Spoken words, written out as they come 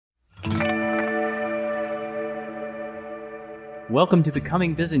Welcome to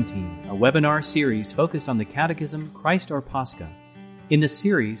Becoming Byzantine, a webinar series focused on the Catechism, Christ Our Pascha. In this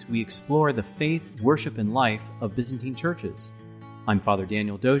series, we explore the faith, worship, and life of Byzantine churches. I'm Father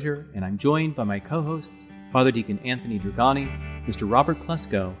Daniel Dozier, and I'm joined by my co-hosts, Father Deacon Anthony Dragani, Mr. Robert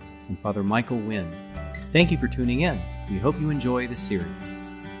Klesko, and Father Michael Wynn. Thank you for tuning in. We hope you enjoy the series.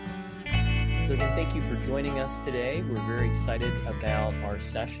 So again, thank you for joining us today. We're very excited about our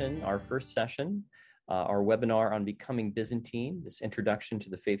session, our first session, our webinar on Becoming Byzantine, this introduction to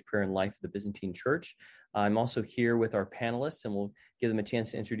the faith, prayer, and life of the Byzantine Church. I'm also here with our panelists, and we'll give them a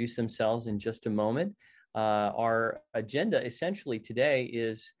chance to introduce themselves in just a moment. Our agenda essentially today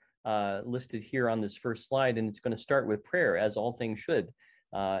is listed here on this first slide, and it's going to start with prayer, as all things should.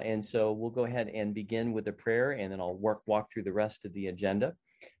 And so we'll go ahead and begin with a prayer, and then I'll walk through the rest of the agenda.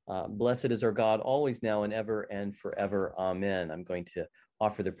 Blessed is our God, always, now, and ever, and forever. Amen. I'm going to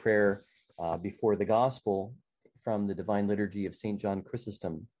offer the prayer before the gospel from the Divine Liturgy of St. John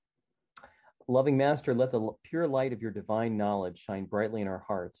Chrysostom. Loving Master, let the pure light of your divine knowledge shine brightly in our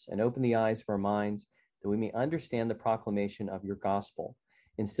hearts and open the eyes of our minds that we may understand the proclamation of your gospel.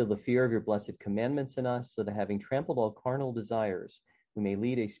 Instill the fear of your blessed commandments in us so that, having trampled all carnal desires, we may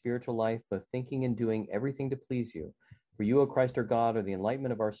lead a spiritual life, both thinking and doing everything to please you. For you, O Christ our God, are the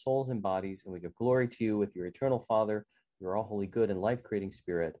enlightenment of our souls and bodies, and we give glory to you with your eternal Father, your all holy, good, and life-creating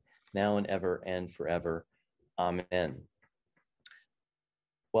Spirit, now and ever and forever. Amen.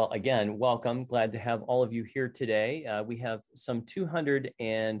 Well, again, welcome. Glad to have all of you here today. We have some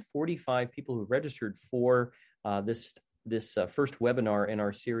 245 people who've registered for this first webinar in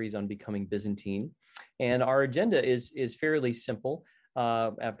our series on Becoming Byzantine. And our agenda is fairly simple.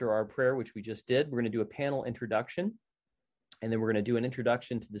 After our prayer, which we just did, we're going to do a panel introduction. And then we're going to do an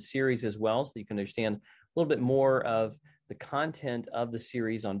introduction to the series as well, so you can understand a little bit more of the content of the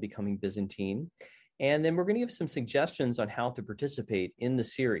series on Becoming Byzantine. And then we're going to give some suggestions on how to participate in the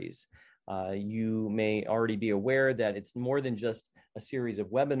series. You may already be aware that it's more than just a series of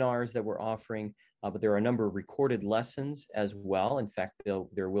webinars that we're offering, but there are a number of recorded lessons as well. In fact,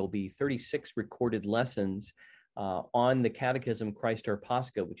 there will be 36 recorded lessons on the Catechism, Christ Our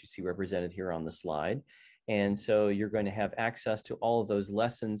Pascha, which you see represented here on the slide. And so you're going to have access to all of those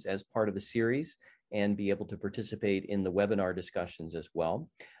lessons as part of the series and be able to participate in the webinar discussions as well.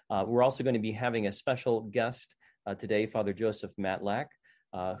 We're also going to be having a special guest today, Father Joseph Matlack,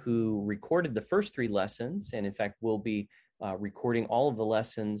 who recorded the first three lessons, and in fact will be recording all of the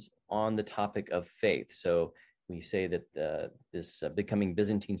lessons on the topic of faith. So we say that this Becoming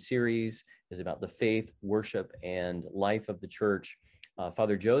Byzantine series is about the faith, worship, and life of the church.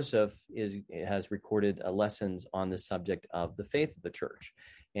 Father Joseph has recorded lessons on the subject of the faith of the church.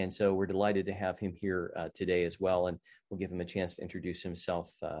 And so we're delighted to have him here today as well, and we'll give him a chance to introduce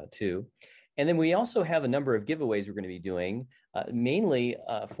himself too. And then we also have a number of giveaways we're going to be doing, mainly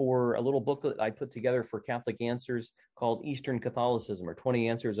for a little booklet I put together for Catholic Answers called Eastern Catholicism, or 20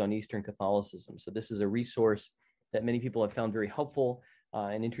 Answers on Eastern Catholicism. So this is a resource that many people have found very helpful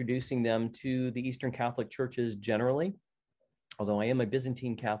in introducing them to the Eastern Catholic churches generally. Although I am a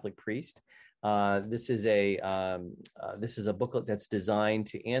Byzantine Catholic priest, this is a booklet that's designed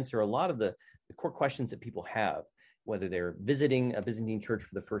to answer a lot of the core questions that people have, whether they're visiting a Byzantine church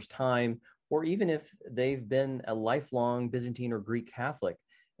for the first time, or even if they've been a lifelong Byzantine or Greek Catholic,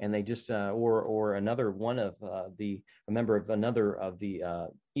 and they just or another one of a member of another of the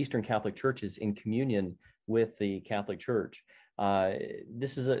Eastern Catholic churches in communion with the Catholic Church.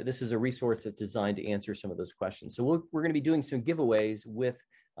 This is a resource that's designed to answer some of those questions. So we're going to be doing some giveaways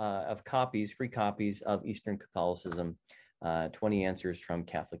of free copies of Eastern Catholicism, 20 Answers from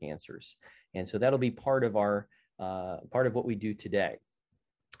Catholic Answers, and so that'll be part of what we do today.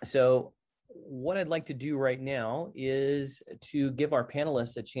 So what I'd like to do right now is to give our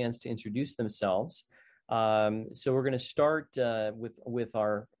panelists a chance to introduce themselves. So we're going to start with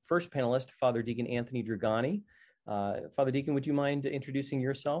our first panelist, Father Deacon Anthony Dragani. Father Deacon, would you mind introducing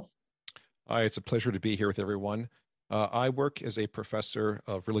yourself? Hi, it's a pleasure to be here with everyone. I work as a professor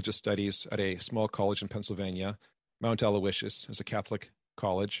of religious studies at a small college in Pennsylvania, Mount Aloysius, as a Catholic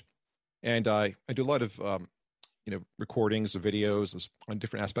college. And I do a lot of recordings of videos on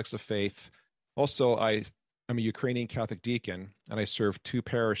different aspects of faith. Also, I'm a Ukrainian Catholic deacon, and I serve two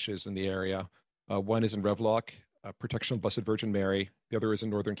parishes in the area. One is in Revlock, Protection of Blessed Virgin Mary. The other is in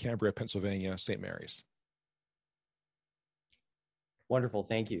Northern Cambria, Pennsylvania, St. Mary's. Wonderful.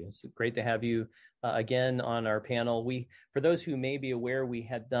 Thank you. It's great to have you again on our panel. For those who may be aware, we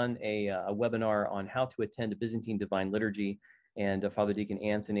had done a webinar on how to attend a Byzantine Divine Liturgy, and Father Deacon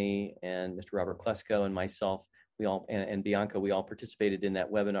Anthony and Mr. Robert Klesko and myself, and Bianca, we all participated in that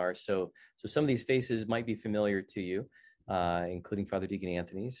webinar. So some of these faces might be familiar to you. including Father Deacon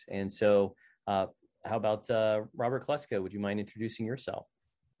Anthony's. And so how about Robert Klesko? Would you mind introducing yourself?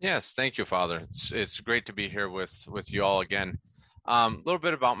 Yes, thank you, Father. It's great to be here with you all again. A little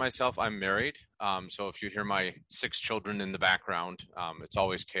bit about myself. I'm married. So if you hear my 6 children in the background, it's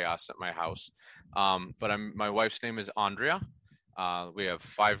always chaos at my house. But my wife's name is Andrea. We have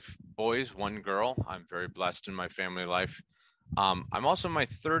 5 boys, 1 girl. I'm very blessed in my family life. I'm also in my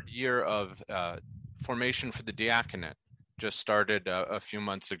 3rd year of formation for the diaconate. Just started a few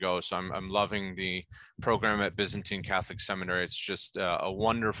months ago, so I'm loving the program at Byzantine Catholic Seminary. It's just a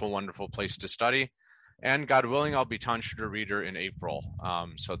wonderful, wonderful place to study. And God willing, I'll be tonsure reader in April,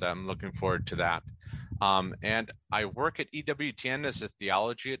 so that I'm looking forward to that. And I work at EWTN as a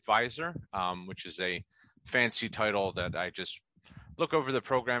theology advisor, which is a fancy title that I just look over the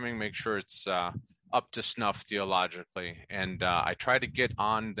programming, make sure it's up to snuff theologically. And I try to get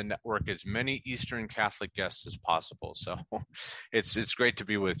on the network as many Eastern Catholic guests as possible. So it's great to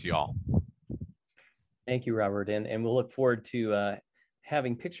be with you all. Thank you, Robert. And we'll look forward to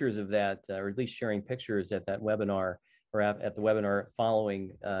having pictures of that, or at least sharing pictures at that webinar, or at the webinar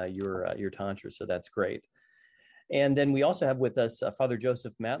following your tonsure. So that's great. And then we also have with us Father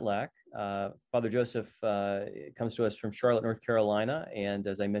Joseph Matlack. Father Joseph comes to us from Charlotte, North Carolina. And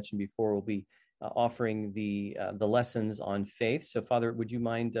as I mentioned before, we'll be offering the lessons on faith. So Father, would you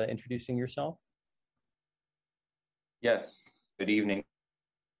mind introducing yourself? Yes, good evening,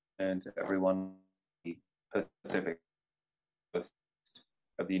 and to everyone in the Pacific Coast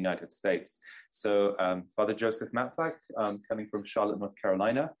of the United States. So Father Joseph Matlack, coming from Charlotte, North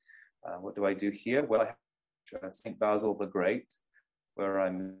Carolina. What do I do here? Well, I have St. Basil the Great, where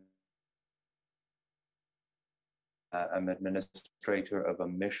I'm administrator of a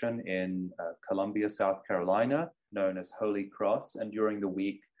mission in Columbia, South Carolina, known as Holy Cross. And during the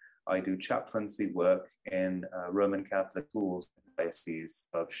week, I do chaplaincy work in Roman Catholic schools in the Diocese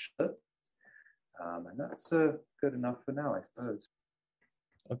of Charlotte. And that's good enough for now, I suppose.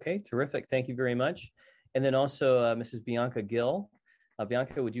 Okay, terrific. Thank you very much. And then also Mrs. Bianca Gill.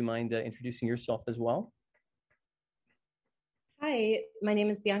 Bianca, would you mind introducing yourself as well? Hi, my name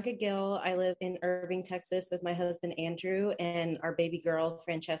is Bianca Gill. I live in Irving, Texas with my husband, Andrew, and our baby girl,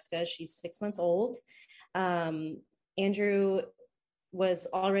 Francesca. She's 6 months old. Andrew was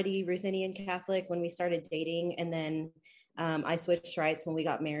already Ruthenian Catholic when we started dating, and then I switched rites when we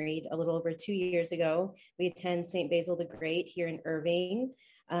got married a little over 2 years ago. We attend St. Basil the Great here in Irving.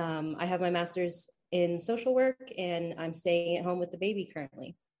 I have my master's in social work, and I'm staying at home with the baby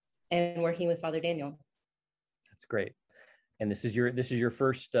currently and working with Father Daniel. That's great. And this is your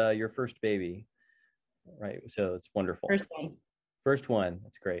first baby, right? So it's wonderful. First one.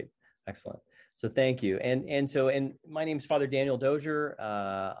 That's great. Excellent. So thank you. And my name is Father Daniel Dozier.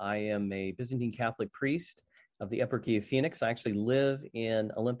 I am a Byzantine Catholic priest of the Eparchy of Phoenix. I actually live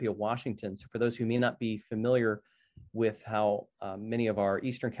in Olympia, Washington. So for those who may not be familiar with how many of our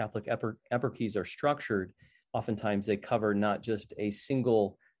Eastern Catholic eparchies are structured, oftentimes they cover not just a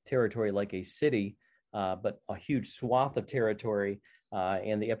single territory like a city, but a huge swath of territory.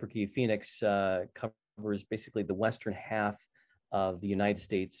 And the Eparchy of Phoenix covers basically the western half of the United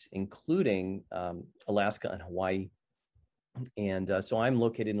States, including Alaska and Hawaii. And so I'm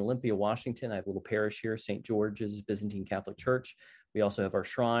located in Olympia, Washington. I have a little parish here, St. George's Byzantine Catholic Church. We also have our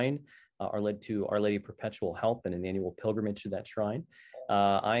shrine, Our Lady of Perpetual Help, and an annual pilgrimage to that shrine.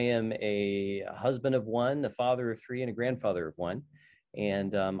 I am a husband of 1, a father of 3, and a grandfather of 1.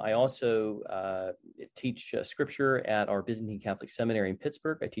 And I also teach scripture at our Byzantine Catholic Seminary in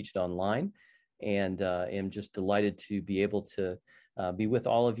Pittsburgh. I teach it online, and am just delighted to be able to be with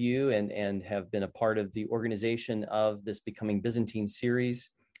all of you and have been a part of the organization of this Becoming Byzantine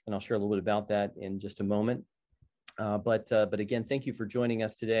series. And I'll share a little bit about that in just a moment. But again, thank you for joining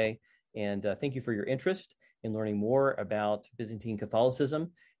us today. And thank you for your interest in learning more about Byzantine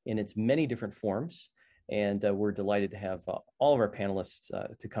Catholicism in its many different forms. And we're delighted to have all of our panelists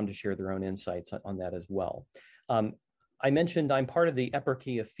to come to share their own insights on that as well. I mentioned I'm part of the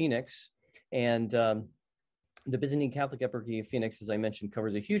Eparchy of Phoenix, and the Byzantine Catholic Eparchy of Phoenix, as I mentioned,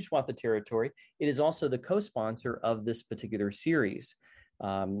 covers a huge swath of territory. It is also the co-sponsor of this particular series.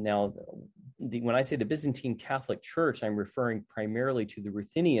 Now, when I say the Byzantine Catholic Church, I'm referring primarily to the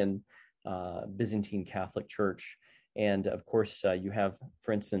Ruthenian Byzantine Catholic Church. And of course, you have,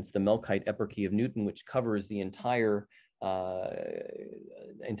 for instance, the Melkite Eparchy of Newton, which covers the entire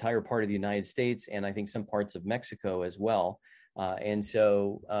part of the United States, and I think some parts of Mexico as well. And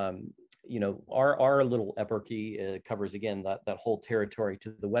so, our little eparchy covers, again, that whole territory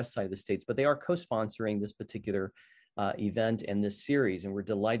to the west side of the states, but they are co-sponsoring this particular event and this series, and we're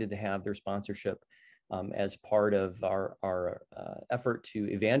delighted to have their sponsorship as part of our effort to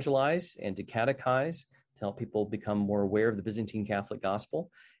evangelize and to catechize, to help people become more aware of the Byzantine Catholic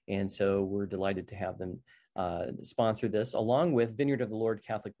gospel. And so we're delighted to have them sponsor this, along with Vineyard of the Lord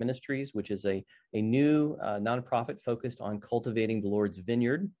Catholic Ministries, which is a new nonprofit focused on cultivating the Lord's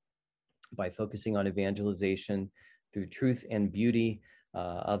vineyard by focusing on evangelization through truth and beauty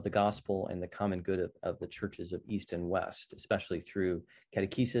of the gospel and the common good of the churches of East and West, especially through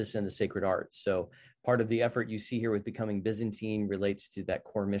catechesis and the sacred arts. So part of the effort you see here with Becoming Byzantine relates to that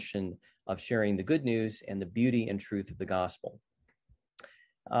core mission of sharing the good news and the beauty and truth of the gospel.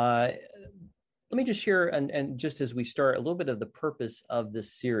 Let me just share, and just as we start, a little bit of the purpose of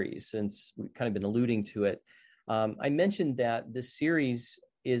this series, since we've kind of been alluding to it. I mentioned that this series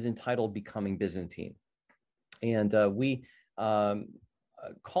is entitled Becoming Byzantine. And we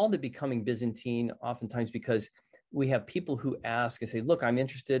called it Becoming Byzantine oftentimes because we have people who ask and say, look, I'm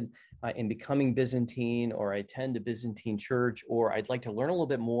interested in becoming Byzantine, or I attend a Byzantine church, or I'd like to learn a little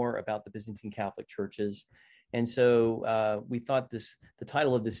bit more about the Byzantine Catholic churches. And so we thought the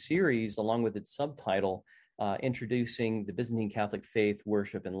title of this series, along with its subtitle, Introducing the Byzantine Catholic Faith,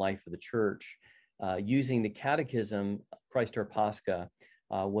 Worship, and Life of the Church, using the catechism, Christ Our Pascha,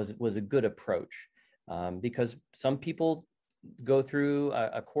 was a good approach. Because some people go through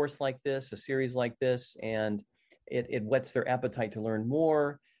a course like this, a series like this, and it whets their appetite to learn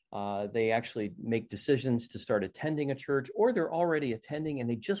more. They actually make decisions to start attending a church, or they're already attending and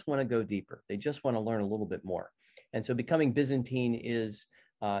they just want to go deeper. They just want to learn a little bit more. And so Becoming Byzantine is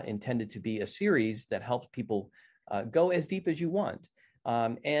intended to be a series that helps people go as deep as you want.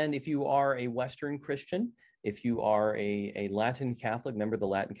 And if you are a Western Christian, if you are a Latin Catholic, member of the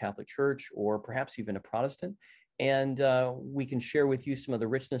Latin Catholic Church, or perhaps even a Protestant, and we can share with you some of the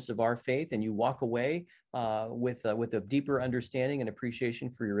richness of our faith, and you walk away with a deeper understanding and appreciation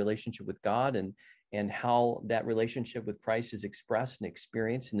for your relationship with God, and how that relationship with Christ is expressed and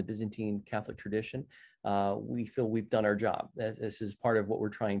experienced in the Byzantine Catholic tradition. We feel we've done our job. This is part of what we're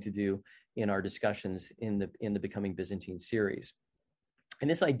trying to do in our discussions in the Becoming Byzantine series. And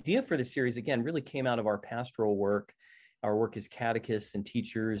this idea for the series, again, really came out of our pastoral work, our work as catechists and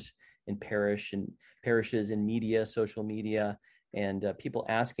teachers in parishes, in media, social media, and people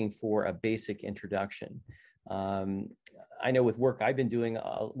asking for a basic introduction. I know with work I've been doing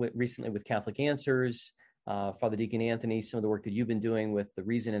recently with Catholic Answers, Father Deacon Anthony, some of the work that you've been doing with the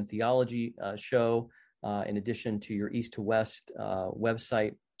Reason and Theology show, in addition to your East to West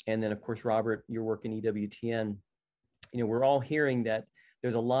website, and then, of course, Robert, your work in EWTN. We're all hearing that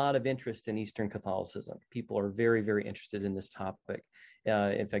there's a lot of interest in Eastern Catholicism. People are very, very interested in this topic.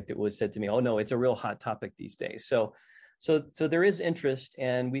 In fact, it was said to me, oh, no, it's a real hot topic these days. So there is interest,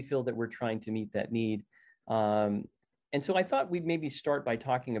 and we feel that we're trying to meet that need. And so I thought we'd maybe start by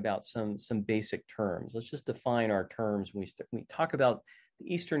talking about some basic terms. Let's just define our terms. When we talk about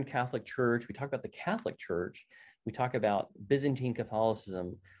the Eastern Catholic Church, we talk about the Catholic Church, we talk about Byzantine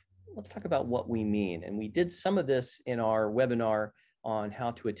Catholicism. Let's talk about what we mean. And we did some of this in our webinar on how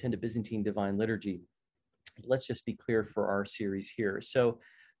to attend a Byzantine Divine Liturgy. Let's just be clear for our series here. So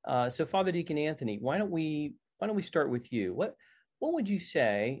Father Deacon Anthony, why don't we start with you? What would you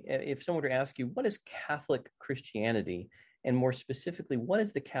say if someone were to ask you, what is Catholic Christianity? And more specifically, what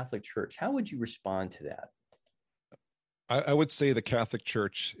is the Catholic Church? How would you respond to that? I would say the Catholic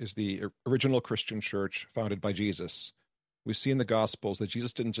Church is the original Christian church founded by Jesus. We see in the Gospels that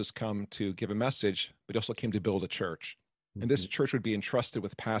Jesus didn't just come to give a message, but he also came to build a church. And this church would be entrusted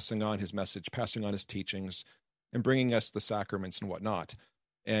with passing on his message, passing on his teachings, and bringing us the sacraments and whatnot.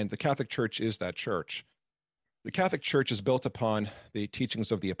 And the Catholic Church is that church. The Catholic Church is built upon the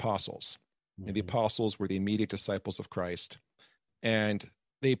teachings of the apostles. And the apostles were the immediate disciples of Christ. And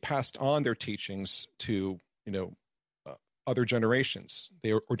they passed on their teachings to, other generations.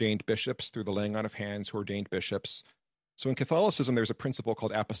 They ordained bishops through the laying on of hands who ordained bishops. So in Catholicism, there's a principle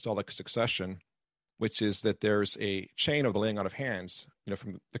called apostolic succession, which is that there's a chain of the laying on of hands,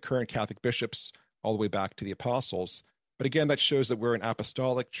 from the current Catholic bishops all the way back to the apostles. But again, that shows that we're an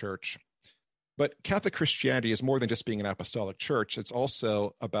apostolic church. But Catholic Christianity is more than just being an apostolic church. It's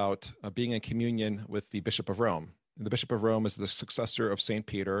also about being in communion with the Bishop of Rome. And the Bishop of Rome is the successor of St.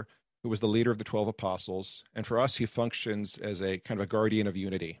 Peter, who was the leader of the 12 apostles. And for us, he functions as a kind of a guardian of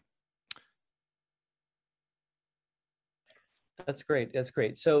unity. That's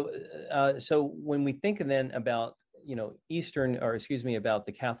great. So when we think then about, about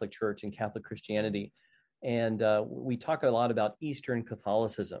the Catholic Church and Catholic Christianity, and we talk a lot about Eastern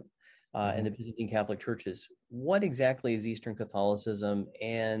Catholicism and the Byzantine Catholic churches. What exactly is Eastern Catholicism,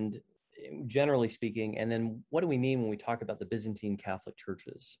 and generally speaking, and then what do we mean when we talk about the Byzantine Catholic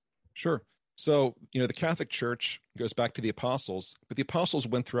churches? Sure. So, the Catholic Church goes back to the apostles, but the apostles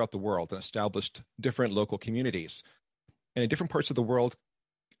went throughout the world and established different local communities. And in different parts of the world,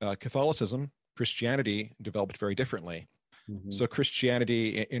 Catholicism, Christianity developed very differently. Mm-hmm. So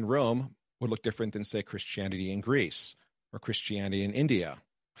Christianity in Rome would look different than, say, Christianity in Greece or Christianity in India.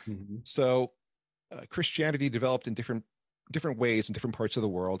 Mm-hmm. So Christianity developed in different ways in different parts of the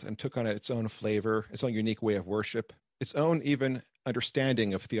world and took on its own flavor, its own unique way of worship, its own even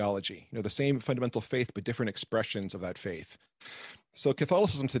understanding of theology. The same fundamental faith, but different expressions of that faith. So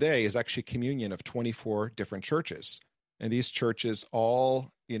Catholicism today is actually a communion of 24 different churches. And these churches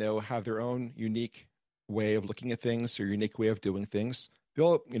all, have their own unique way of looking at things, or unique way of doing things. They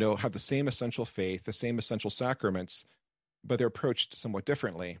all, have the same essential faith, the same essential sacraments, but they're approached somewhat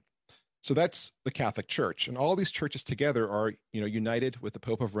differently. So that's the Catholic Church. And all these churches together are, united with the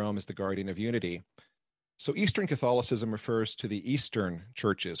Pope of Rome as the guardian of unity. So Eastern Catholicism refers to the Eastern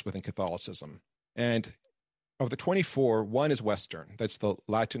churches within Catholicism. And of the 24, one is Western. That's the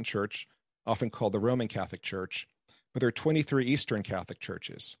Latin Church, often called the Roman Catholic Church. But there are 23 Eastern Catholic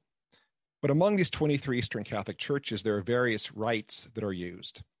churches. But among these 23 Eastern Catholic churches, there are various rites that are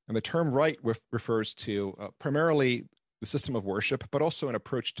used. And the term rite refers to primarily the system of worship, but also an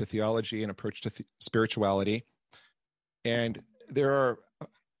approach to theology, an approach to spirituality. And there are,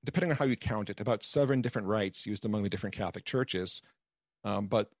 depending on how you count it, about 7 different rites used among the different Catholic churches.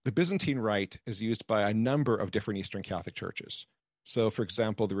 But the Byzantine rite is used by a number of different Eastern Catholic churches. So, for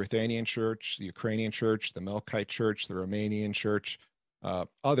example, the Ruthenian Church, the Ukrainian Church, the Melkite Church, the Romanian Church,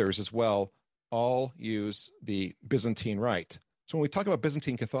 others as well, all use the Byzantine rite. So when we talk about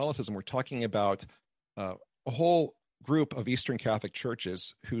Byzantine Catholicism, we're talking about a whole group of Eastern Catholic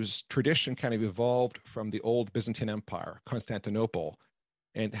churches whose tradition kind of evolved from the old Byzantine Empire, Constantinople,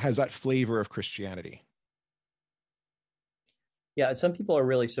 and has that flavor of Christianity. Yeah, some people are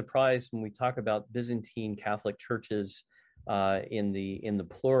really surprised when we talk about Byzantine Catholic churches in the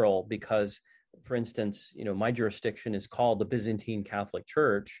plural, because, for instance, my jurisdiction is called the Byzantine Catholic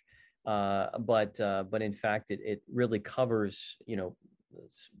Church, but in fact it really covers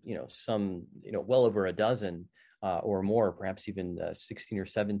some well over a dozen or more, perhaps even 16 or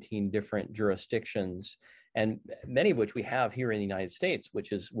 17 different jurisdictions, and many of which we have here in the United States,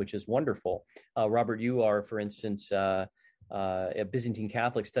 which is wonderful. Robert, you are, for instance, a Byzantine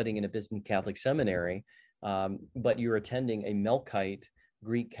Catholic studying in a Byzantine Catholic seminary, but you're attending a Melkite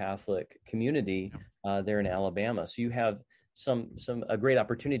Greek Catholic community there in Alabama. So you have a great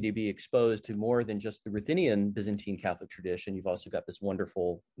opportunity to be exposed to more than just the Ruthenian Byzantine Catholic tradition. You've also got this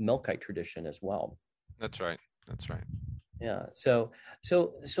wonderful Melkite tradition as well. That's right. Yeah. So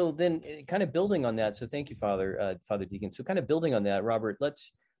then, kind of building on that. So thank you, Father Deacon. So kind of building on that, Robert,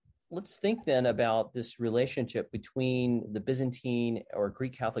 let's think then about this relationship between the Byzantine or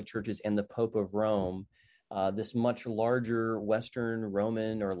Greek Catholic churches and the Pope of Rome, this much larger Western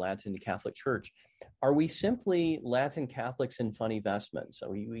Roman or Latin Catholic Church. Are we simply Latin Catholics in funny vestments? So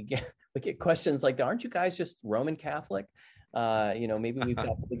we get questions like, aren't you guys just Roman Catholic? Maybe we've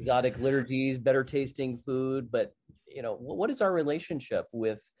got some exotic liturgies, better tasting food, but what is our relationship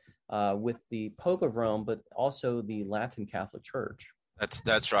with the Pope of Rome, but also the Latin Catholic Church?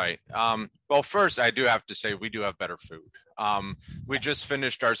 That's right. Well, first, I do have to say we do have better food. We just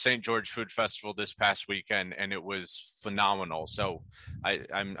finished our St. George Food Festival this past weekend, and it was phenomenal. So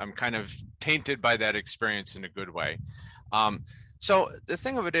I'm kind of tainted by that experience in a good way. So the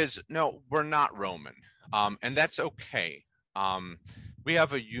thing of it is, no, we're not Roman, and that's okay. We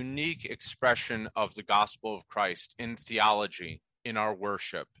have a unique expression of the gospel of Christ in theology, in our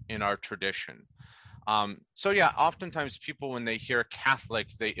worship, in our tradition. So yeah, oftentimes people, when they hear Catholic,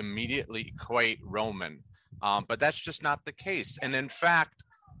 they immediately equate Roman, but that's just not the case. And in fact,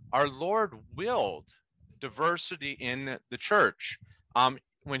 our Lord willed diversity in the church.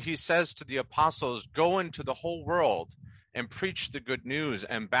 When he says to the apostles, go into the whole world and preach the good news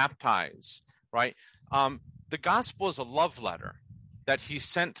and baptize, right? The gospel is a love letter that he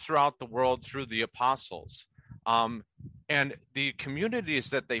sent throughout the world through the apostles. And the communities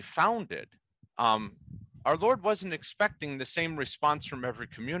that they founded, our Lord wasn't expecting the same response from every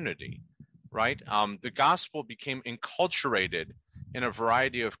community, right? The gospel became enculturated in a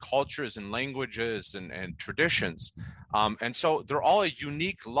variety of cultures and languages and traditions. And so they're all a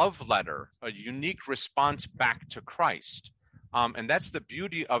unique love letter, a unique response back to Christ. And that's the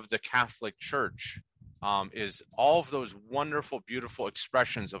beauty of the Catholic Church, is all of those wonderful, beautiful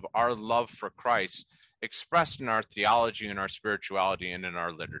expressions of our love for Christ expressed in our theology, in our spirituality, and in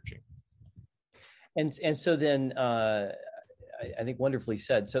our liturgy. And so then, I think wonderfully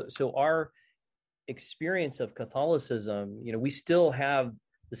said. So our experience of Catholicism, we still have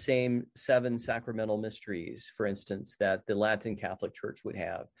the same 7 sacramental mysteries, for instance, that the Latin Catholic Church would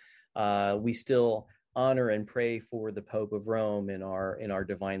have. We still honor and pray for the Pope of Rome in our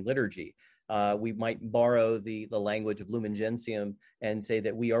divine liturgy. We might borrow the language of Lumen Gentium and say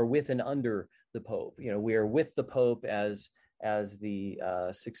that we are with and under the Pope. We are with the Pope as the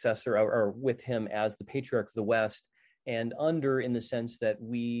successor, or with him as the Patriarch of the West, and under in the sense that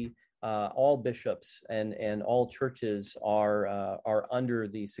we all bishops and all churches are under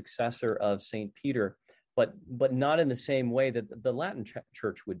the successor of Saint Peter, but not in the same way that the Latin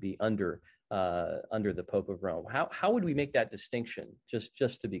Church would be under the Pope of Rome. How would we make that distinction?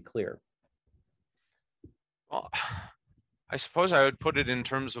 Just to be clear. Well, I suppose I would put it in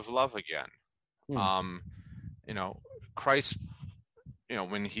terms of love again. Christ,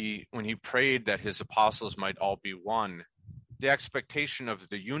 when he prayed that his apostles might all be one, the expectation of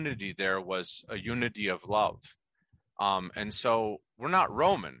the unity there was a unity of love. And so we're not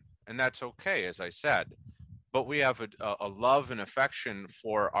Roman, and that's okay, as I said, but we have a love and affection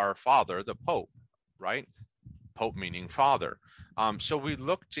for our Father, the Pope, right? Pope meaning Father. So we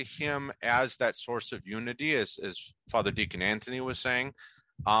look to him as that source of unity, as Father Deacon Anthony was saying,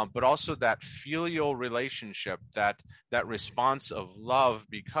 but also that filial relationship, that response of love,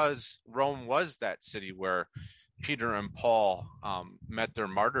 because Rome was that city where Peter and Paul met their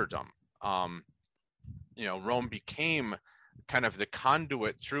martyrdom. Rome became kind of the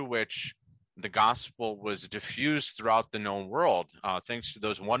conduit through which the gospel was diffused throughout the known world, thanks to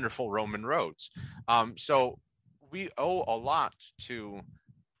those wonderful Roman roads. So we owe a lot to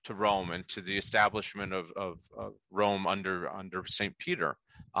Rome and to the establishment of Rome under St. Peter.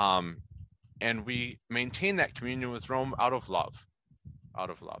 And we maintain that communion with Rome out of love.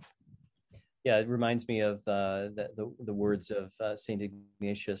 Yeah, it reminds me of the words of St.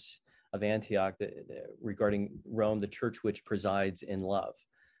 Ignatius of Antioch regarding Rome, the church which presides in love.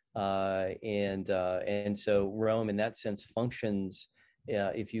 And so Rome, in that sense, functions,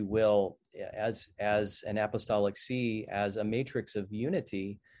 if you will, as an apostolic see, as a matrix of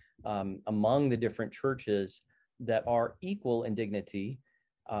unity among the different churches that are equal in dignity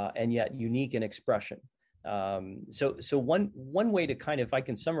and yet unique in expression. So one way to kind of, if I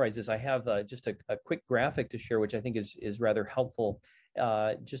can summarize this, I have just a quick graphic to share, which I think is rather helpful,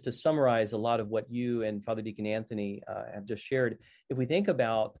 just to summarize a lot of what you and Father Deacon Anthony have just shared. If we think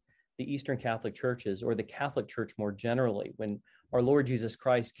about the Eastern Catholic churches, or the Catholic Church more generally, when our Lord Jesus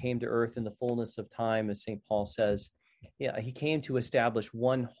Christ came to earth in the fullness of time, as St. Paul says, he came to establish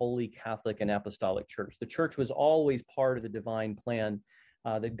one holy Catholic and apostolic church. The church was always part of the divine plan,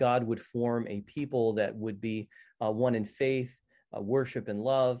 that God would form a people that would be one in faith, worship, and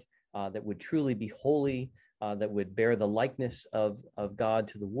love, that would truly be holy, that would bear the likeness of God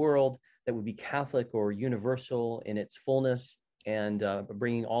to the world, that would be Catholic or universal in its fullness, and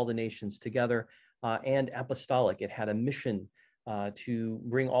bringing all the nations together, and apostolic. It had a mission to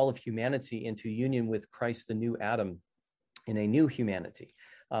bring all of humanity into union with Christ, the new Adam, in a new humanity,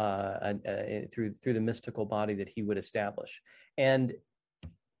 through the mystical body that he would establish. And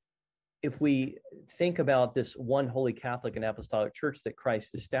if we think about this one holy Catholic and apostolic church that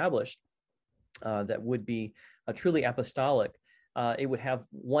Christ established, that would be truly apostolic, it would have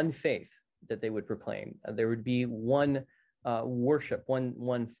one faith that they would proclaim. There would be one worship,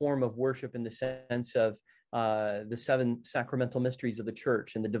 one form of worship, in the sense of the 7 sacramental mysteries of the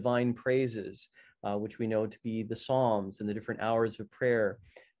church and the divine praises, which we know to be the Psalms and the different hours of prayer.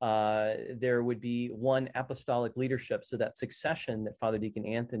 There would be one apostolic leadership, so that succession that Father Deacon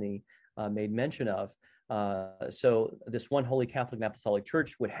Anthony made mention of. So this one holy Catholic and apostolic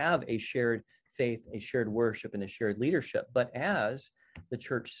church would have a shared faith, a shared worship, and a shared leadership. But as the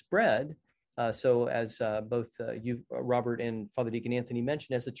church spread, so as both you, Robert, and Father Deacon Anthony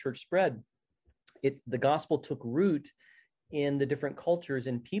mentioned, as the church spread, the gospel took root in the different cultures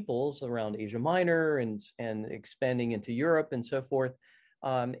and peoples around Asia Minor and expanding into Europe and so forth.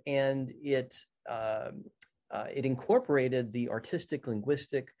 And it incorporated the artistic,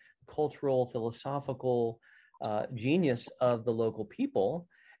 linguistic, cultural, philosophical genius of the local people,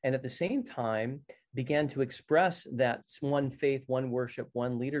 and at the same time began to express that one faith, one worship,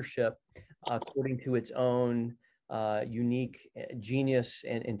 one leadership according to its own unique genius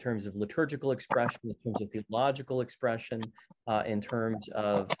in terms of liturgical expression, in terms of theological expression, in terms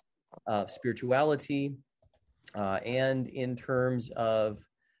of spirituality, and in terms of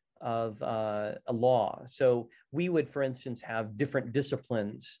a law. So we would, for instance, have different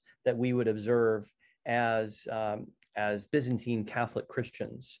disciplines that we would observe as Byzantine Catholic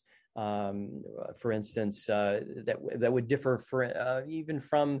Christians. For instance, that would differ even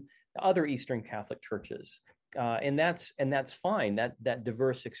from other Eastern Catholic churches. and that's fine. That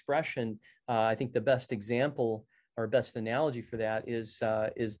diverse expression. I think the best example or best analogy for that is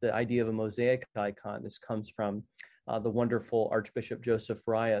the idea of a mosaic icon. This comes from the wonderful Archbishop Joseph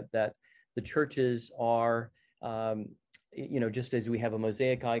Raya, that the churches are, just as we have a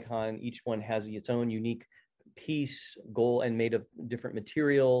mosaic icon, each one has its own unique piece, goal, and made of different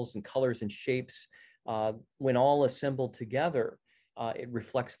materials and colors and shapes. When all assembled together, it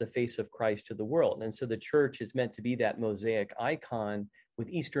reflects the face of Christ to the world. And so the church is meant to be that mosaic icon with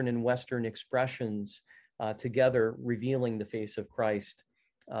Eastern and Western expressions together, revealing the face of Christ,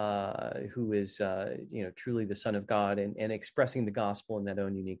 who is, truly the Son of God, and expressing the gospel in that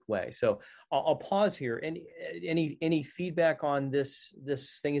own unique way. So I'll pause here. Any feedback on this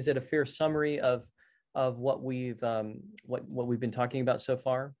thing? Is it a fair summary of what we've been talking about so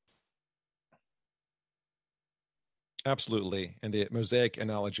far? Absolutely. And the mosaic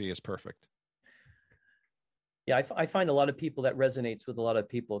analogy is perfect. Yeah, I find a lot of people that resonates with a lot of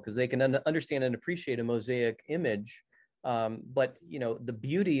people because they can understand and appreciate a mosaic image. But, the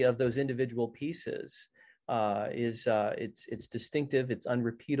beauty of those individual pieces is it's distinctive, it's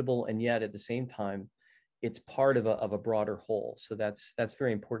unrepeatable, and yet at the same time, it's part of a broader whole. So that's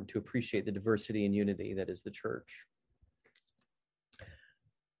very important to appreciate the diversity and unity that is the church.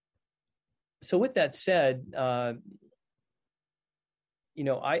 So with that said,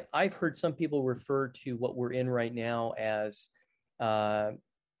 I've heard some people refer to what we're in right now as an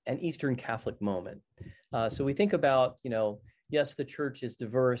Eastern Catholic moment. So we think about, yes, the church is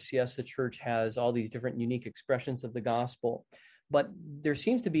diverse. Yes, the church has all these different unique expressions of the gospel. But there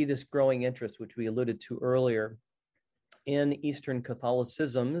seems to be this growing interest, which we alluded to earlier, in Eastern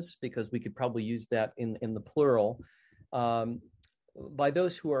Catholicisms, because we could probably use that in the plural, by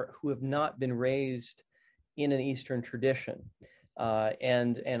those who have not been raised in an Eastern tradition.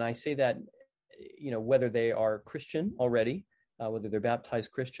 And I say that, whether they are Christian already, whether they're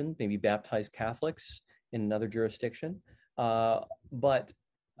baptized Christian, maybe baptized Catholics in another jurisdiction, but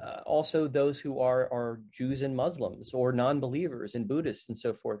also those who are Jews and Muslims, or non-believers and Buddhists and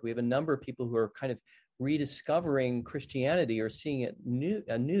so forth. We have a number of people who are kind of rediscovering Christianity or seeing it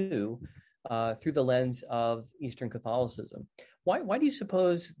anew through the lens of Eastern Catholicism. Why do you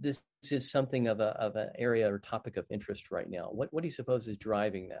suppose this is something of an area or topic of interest right now? What do you suppose is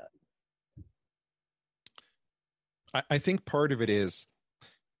driving that? I think part of it is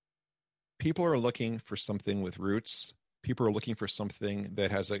people are looking for something with roots. People are looking for something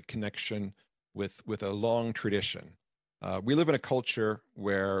that has a connection with a long tradition. We live in a culture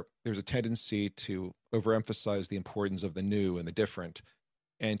where there's a tendency to overemphasize the importance of the new and the different,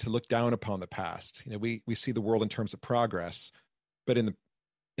 and to look down upon the past. We see the world in terms of progress, but in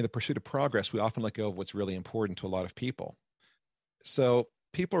the pursuit of progress, we often let go of what's really important to a lot of people. So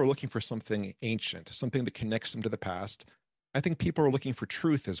people are looking for something ancient, something that connects them to the past. I think people are looking for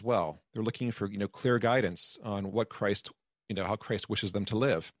truth as well. They're looking for, clear guidance on what Christ, how Christ wishes them to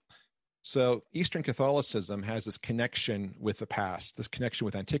live. So Eastern Catholicism has this connection with the past, this connection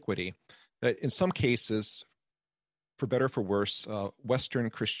with antiquity, that in some cases, for better or for worse, Western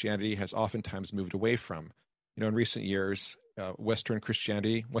Christianity has oftentimes moved away from. In recent years, Western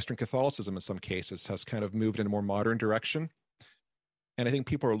Christianity, Western Catholicism in some cases has kind of moved in a more modern direction. And I think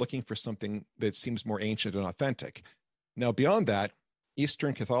people are looking for something that seems more ancient and authentic. Now, beyond that,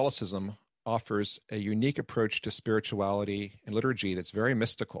 Eastern Catholicism offers a unique approach to spirituality and liturgy that's very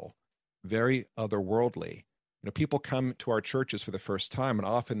mystical, very otherworldly. People come to our churches for the first time, and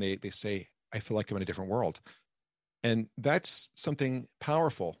often they say, I feel like I'm in a different world. And that's something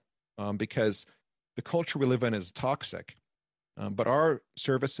powerful because the culture we live in is toxic. But our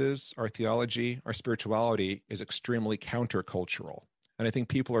services, our theology, our spirituality is extremely countercultural. And I think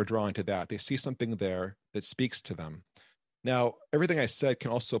people are drawn to that. They see something there that speaks to them. Now, everything I said can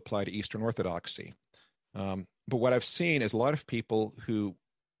also apply to Eastern Orthodoxy. But what I've seen is a lot of people who,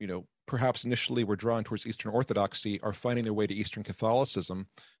 perhaps initially were drawn towards Eastern Orthodoxy are finding their way to Eastern Catholicism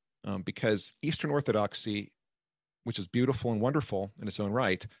because Eastern Orthodoxy, which is beautiful and wonderful in its own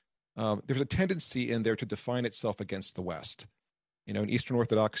right, there's a tendency in there to define itself against the West. In Eastern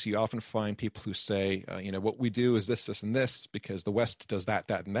Orthodoxy, you often find people who say, what we do is this, this, and this because the West does that,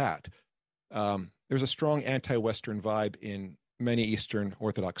 that, and that. There's a strong anti-Western vibe in many Eastern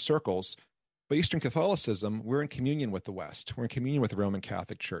Orthodox circles, but Eastern Catholicism, we're in communion with the West. We're in communion with the Roman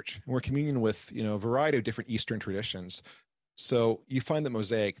Catholic Church. We're in communion with, a variety of different Eastern traditions. So you find the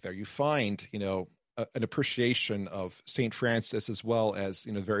mosaic there. You find, an appreciation of St. Francis as well as,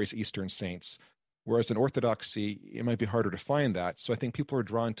 various Eastern saints. Whereas in Orthodoxy, it might be harder to find that. So I think people are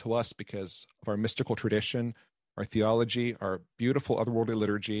drawn to us because of our mystical tradition, our theology, our beautiful otherworldly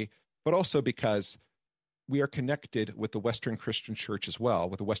liturgy, but also because we are connected with the Western Christian church as well,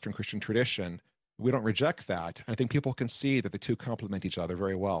 with the Western Christian tradition. We don't reject that. I think people can see that the two complement each other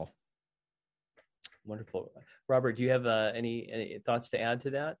very well. Wonderful. Robert, do you have any thoughts to add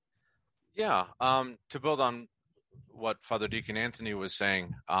to that? Yeah, to build on what Father Deacon Anthony was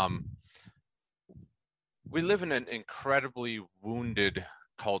saying, we live in an incredibly wounded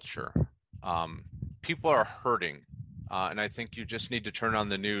culture. People are hurting, and I think you just need to turn on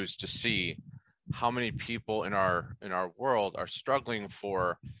the news to see how many people in our world are struggling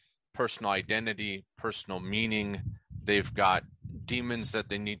for personal identity, personal meaning. They've got demons that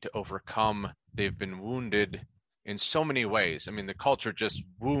they need to overcome. They've been wounded in so many ways. I mean, the culture just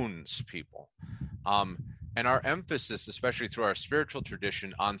wounds people. And our emphasis, especially through our spiritual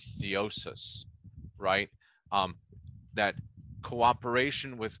tradition, on theosis, right? That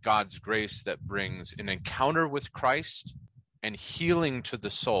cooperation with God's grace that brings an encounter with Christ and healing to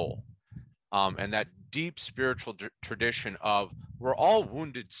the soul. And that deep spiritual tradition of we're all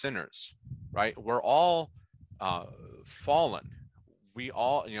wounded sinners, right? We're all fallen. We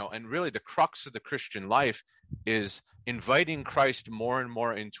all, and really the crux of the Christian life is inviting Christ more and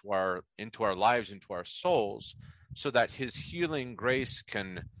more into our lives, into our souls, so that his healing grace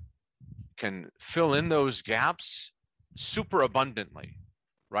can fill in those gaps super abundantly,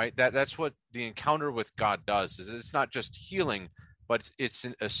 right? That's what the encounter with God does. Is it's not just healing, but it's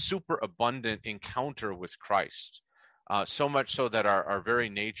a super abundant encounter with Christ. So much so that our very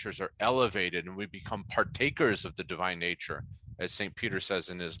natures are elevated and we become partakers of the divine nature, as St. Peter says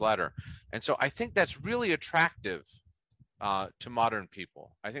in his letter. And so I think that's really attractive to modern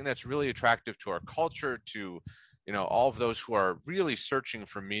people. I think that's really attractive to our culture, to all of those who are really searching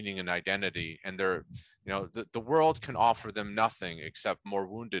for meaning and identity. And they're, the world can offer them nothing except more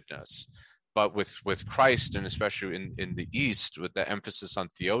woundedness. But with Christ, and especially in the East, with the emphasis on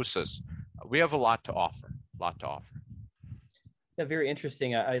theosis, we have a lot to offer. Yeah, very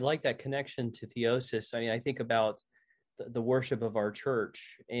interesting. I like that connection to theosis. I mean, I think about the worship of our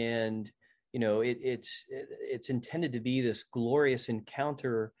church, and it's intended to be this glorious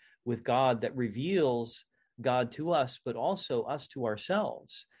encounter with God that reveals God to us, but also us to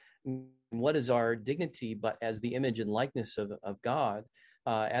ourselves. What is our dignity but as the image and likeness of God,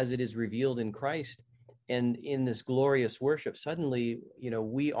 as it is revealed in Christ? And in this glorious worship, suddenly,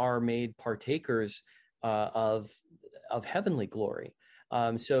 we are made partakers of heavenly glory.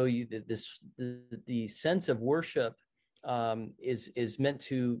 So the sense of worship is meant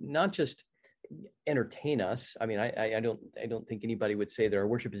to not just entertain us. I mean, I don't think anybody would say that our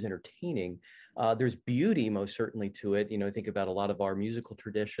worship is entertaining. There's beauty most certainly to it. Think about a lot of our musical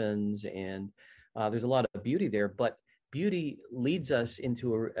traditions, and there's a lot of beauty there, but beauty leads us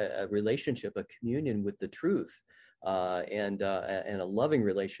into a relationship, a communion with the truth, and a loving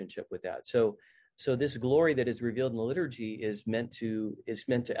relationship with that. So this glory that is revealed in the liturgy is meant to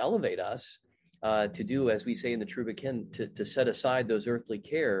elevate us, to do, as we say in the Trubekin, to set aside those earthly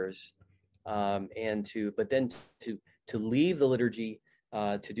cares, but then to leave the liturgy,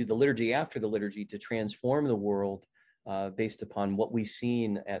 to do the liturgy after the liturgy, to transform the world based upon what we've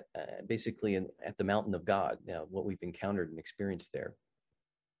seen at basically at the mountain of God, what we've encountered and experienced there.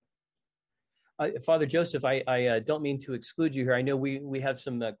 Father Joseph, I don't mean to exclude you here. I know we have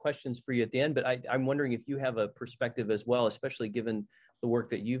some questions for you at the end, but I'm wondering if you have a perspective as well, especially given the work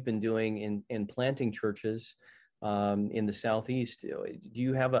that you've been doing in planting churches in the Southeast. Do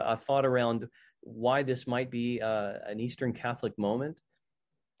you have a thought around why this might be an Eastern Catholic moment?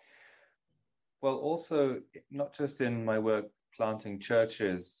 Well, also, not just in my work planting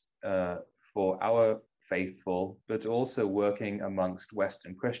churches for our faithful, but also working amongst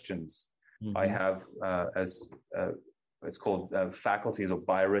Western Christians. Mm-hmm. I have, it's called faculties or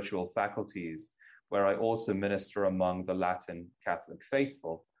biritual faculties, where I also minister among the Latin Catholic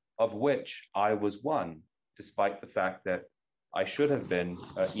faithful, of which I was one, despite the fact that I should have been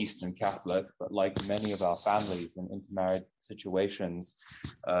Eastern Catholic, but like many of our families in intermarried situations,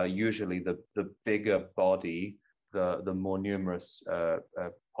 usually the bigger body, the more numerous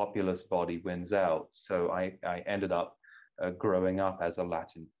populous body wins out. So I ended up growing up as a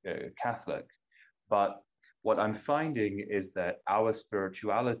Latin Catholic. But what I'm finding is that our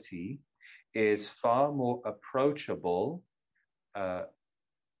spirituality is far more approachable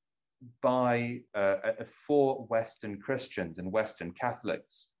for Western Christians and Western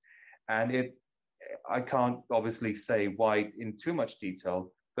Catholics. And I can't obviously say why in too much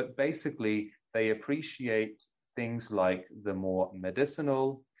detail, but basically they appreciate things like the more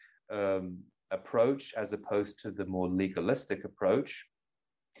medicinal approach as opposed to the more legalistic approach.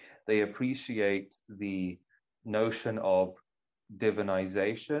 They appreciate the notion of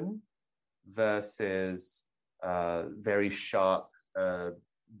divinization versus very sharp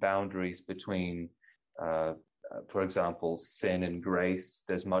boundaries between, for example, sin and grace.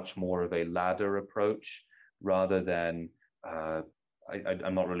 There's much more of a ladder approach rather than,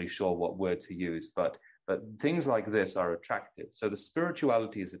 I'm not really sure what word to use, but things like this are attractive. So the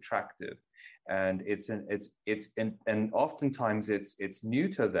spirituality is attractive, and and oftentimes it's new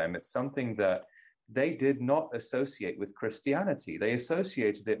to them. It's something that they did not associate with Christianity. They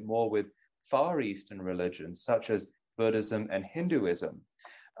associated it more with Far Eastern religions, such as Buddhism and Hinduism.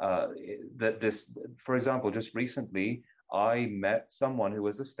 For example, just recently, I met someone who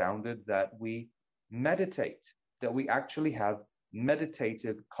was astounded that we meditate, that we actually have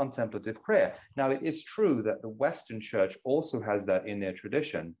meditative contemplative prayer. Now, it is true that the Western Church also has that in their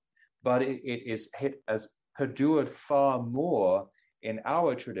tradition, but it has perdured far more in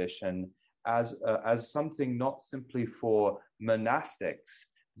our tradition as something not simply for monastics,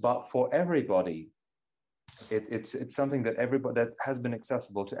 but for everybody. It's something that has been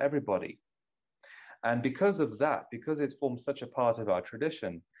accessible to everybody. And because of that, because it forms such a part of our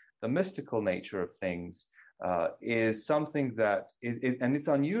tradition, the mystical nature of things is something that and it's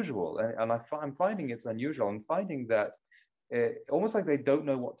unusual. And I'm finding it's unusual. I'm finding that almost like they don't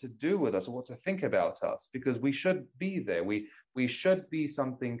know what to do with us or what to think about us, because we should be there. We should be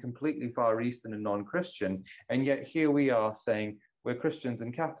something completely Far Eastern and non-Christian. And yet here we are saying we're Christians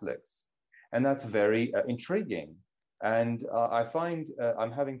and Catholics. And that's very intriguing. And I find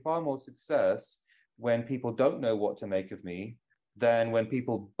I'm having far more success when people don't know what to make of me than when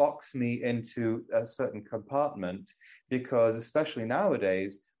people box me into a certain compartment, because especially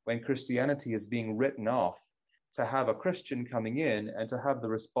nowadays, when Christianity is being written off, to have a Christian coming in and to have the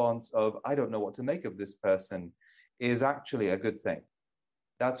response of, I don't know what to make of this person, is actually a good thing.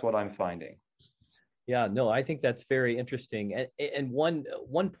 That's what I'm finding. Yeah, no, I think that's very interesting. And one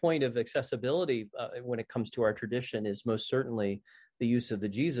point of accessibility when it comes to our tradition is most certainly the use of the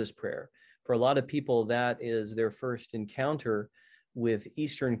Jesus prayer. For a lot of people, that is their first encounter with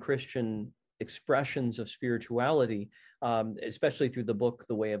Eastern Christian expressions of spirituality, especially through the book,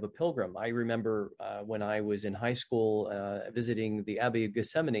 The Way of a Pilgrim. I remember when I was in high school visiting the Abbey of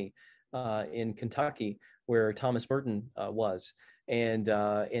Gethsemane in Kentucky, where Thomas Merton was, and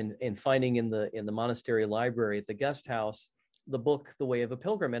finding in the monastery library at the guest house the book, The Way of a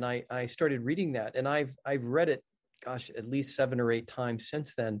Pilgrim. And I started reading that, and I've read it, at least 7 or 8 times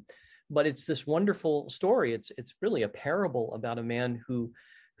since then. But it's this wonderful story. It's really a parable about a man who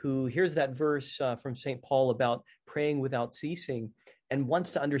hears that verse from St. Paul about praying without ceasing and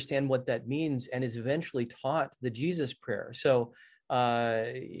wants to understand what that means, and is eventually taught the Jesus prayer. So,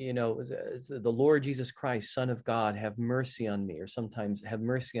 the Lord Jesus Christ, Son of God, have mercy on me, or sometimes have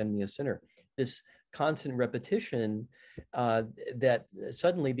mercy on me, a sinner. This constant repetition that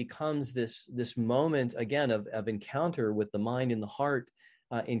suddenly becomes this moment again of encounter with the mind and the heart,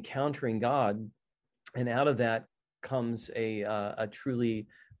 encountering God, and out of that comes a truly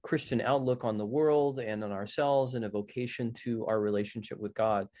Christian outlook on the world and on ourselves, and a vocation to our relationship with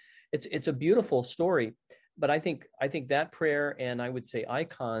God. It's a beautiful story, but I think that prayer, and I would say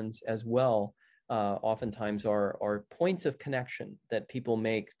icons as well, oftentimes are points of connection that people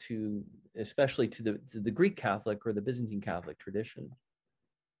make to, especially to the Greek Catholic or the Byzantine Catholic tradition.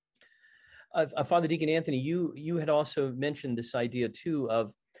 Father Deacon Anthony, you had also mentioned this idea too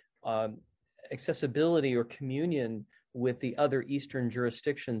of accessibility or communion with the other Eastern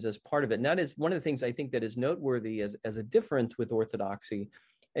jurisdictions as part of it. And that is one of the things I think that is noteworthy as a difference with Orthodoxy,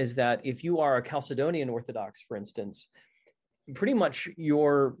 is that if you are a Chalcedonian Orthodox, for instance, pretty much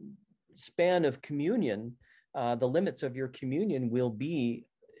your span of communion, the limits of your communion will be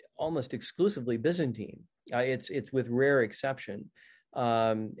almost exclusively Byzantine. It's with rare exception.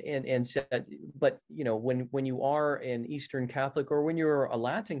 But when you are an Eastern Catholic, or when you're a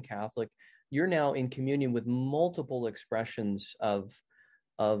Latin Catholic, you're now in communion with multiple expressions of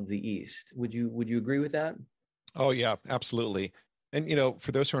the East. Would you agree with that? Oh yeah, absolutely. And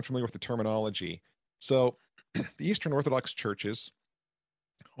for those who aren't familiar with the terminology, so the Eastern Orthodox churches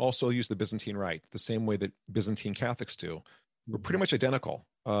also use the Byzantine Rite the same way that Byzantine Catholics do. We're pretty much identical.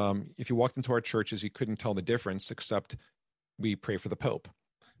 If you walked into our churches, you couldn't tell the difference, except we pray for the Pope.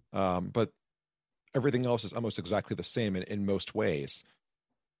 But everything else is almost exactly the same in most ways.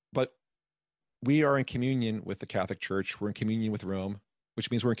 But we are in communion with the Catholic Church. We're in communion with Rome,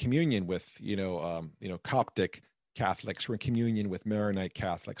 which means we're in communion with, Coptic Catholics. We're in communion with Maronite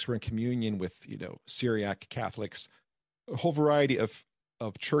Catholics. We're in communion with, Syriac Catholics, a whole variety of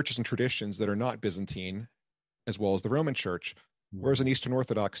churches and traditions that are not Byzantine, as well as the Roman Church. Whereas in Eastern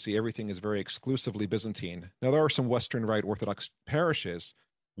Orthodoxy, everything is very exclusively Byzantine. Now, there are some Western Rite Orthodox parishes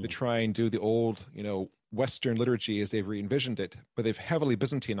to try and do the old, Western liturgy as they've re-envisioned it, but they've heavily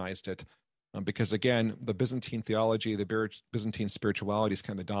Byzantinized it because, again, the Byzantine theology, the Byzantine spirituality is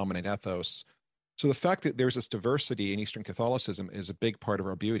kind of the dominant ethos. So the fact that there's this diversity in Eastern Catholicism is a big part of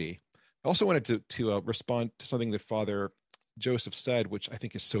our beauty. I also wanted to respond to something that Father Joseph said, which I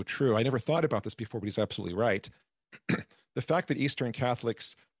think is so true. I never thought about this before, but he's absolutely right. The fact that Eastern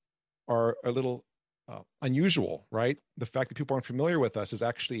Catholics are a little unusual, right? The fact that people aren't familiar with us is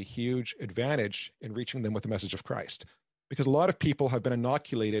actually a huge advantage in reaching them with the message of Christ, because a lot of people have been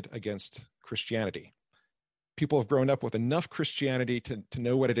inoculated against Christianity. People have grown up with enough Christianity to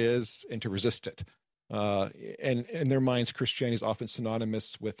know what it is and to resist it. And in their minds, Christianity is often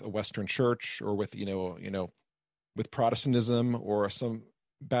synonymous with a Western church or with, with Protestantism or some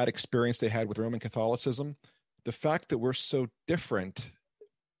bad experience they had with Roman Catholicism. The fact that we're so different,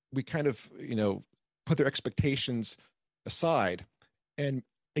 we kind of, put their expectations aside, and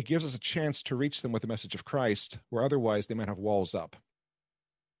it gives us a chance to reach them with the message of Christ, where otherwise they might have walls up.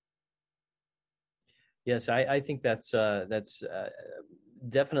 Yes, I think that's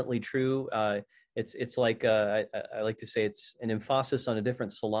definitely true. It's like I like to say it's an emphasis on a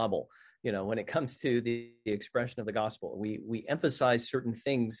different syllable. When it comes to the expression of the gospel, we emphasize certain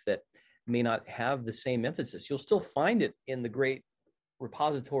things that may not have the same emphasis. You'll still find it in the great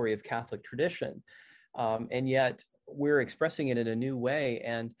repository of Catholic tradition, and yet we're expressing it in a new way.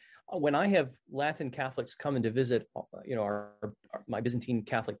 And when I have Latin Catholics come in to visit, my Byzantine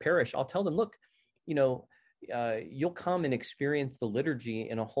Catholic parish, I'll tell them, look, you'll come and experience the liturgy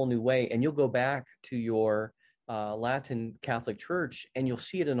in a whole new way, and you'll go back to your Latin Catholic Church, and you'll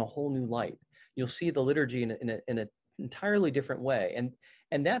see it in a whole new light. You'll see the liturgy in an entirely different way,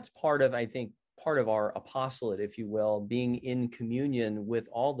 and that's part of our apostolate, if you will, being in communion with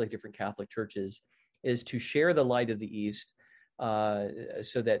all the different Catholic churches, is to share the light of the East,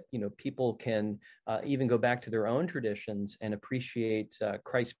 so that people can even go back to their own traditions and appreciate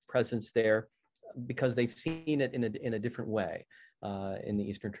Christ's presence there, because they've seen it in a different way in the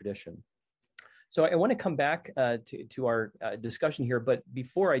Eastern tradition. So I want to come back to our discussion here, but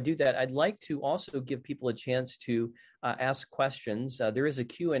before I do that, I'd like to also give people a chance to ask questions. There is a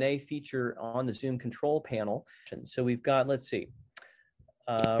Q&A feature on the Zoom control panel. So we've got, let's see,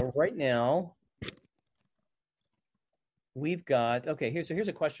 right now, we've got, okay, here's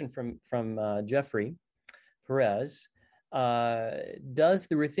a question from Jeffrey Perez. Does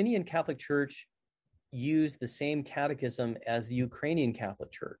the Ruthenian Catholic Church use the same catechism as the Ukrainian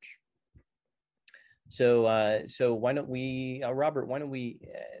Catholic Church? So why don't we, Robert, why don't we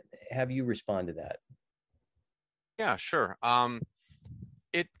have you respond to that? Yeah, sure.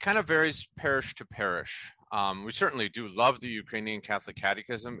 It kind of varies parish to parish. We certainly do love the Ukrainian Catholic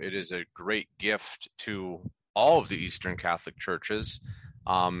Catechism. It is a great gift to all of the Eastern Catholic churches,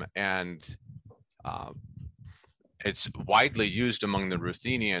 and it's widely used among the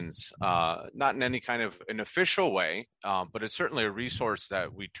Ruthenians, not in any kind of an official way, but it's certainly a resource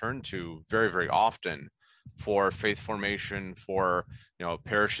that we turn to very, very often for faith formation, for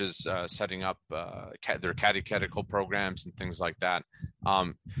parishes setting up their catechetical programs and things like that.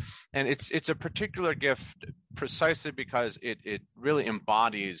 And it's a particular gift precisely because it really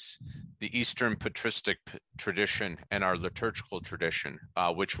embodies the Eastern patristic tradition and our liturgical tradition,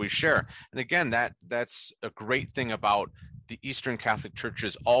 which we share. And again, that's a great thing about the Eastern Catholic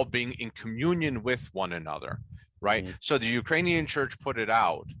churches all being in communion with one another, right? Mm-hmm. So the Ukrainian church put it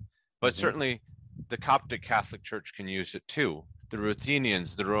out, but mm-hmm. certainly the Coptic Catholic Church can use it too. The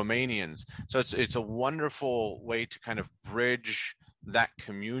Ruthenians, the Romanians. So it's a wonderful way to kind of bridge that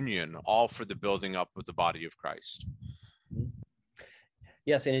communion, all for the building up of the body of Christ.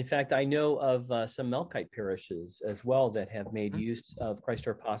 Yes, and in fact, I know of some Melkite parishes as well that have made use of Christ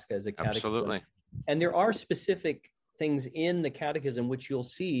Our Pascha as a catechism. Absolutely. And there are specific things in the catechism which you'll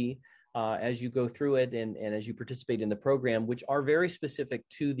see as you go through it and as you participate in the program, which are very specific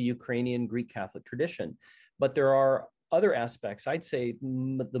to the Ukrainian Greek Catholic tradition. But there are other aspects. I'd say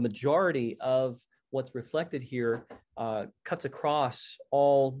the majority of what's reflected here cuts across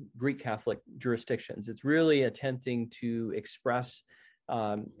all Greek Catholic jurisdictions. It's really attempting to express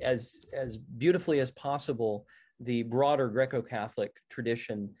as beautifully as possible the broader Greco-Catholic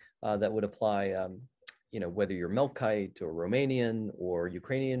tradition that would apply, whether you're Melkite or Romanian or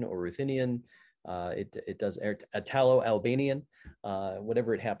Ukrainian or Ruthenian, it does Italo-Albanian,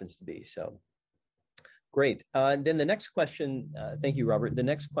 whatever it happens to be. So great. Then the next question, thank you, Robert. The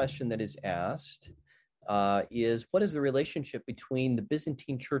next question that is asked is, what is the relationship between the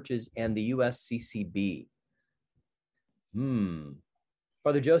Byzantine churches and the USCCB?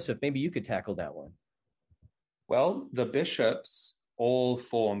 Father Joseph, maybe you could tackle that one. Well, the bishops all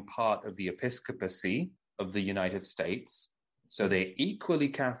form part of the episcopacy of the United States. So they're equally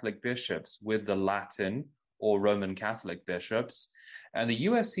Catholic bishops with the Latin or Roman Catholic bishops. And the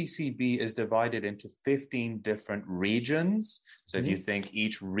USCCB is divided into 15 different regions. So if you think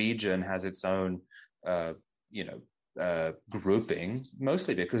each region has its own, grouping,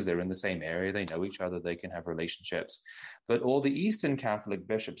 mostly because they're in the same area, they know each other, they can have relationships. But all the Eastern Catholic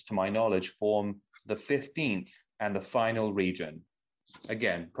bishops, to my knowledge, form the 15th and the final region.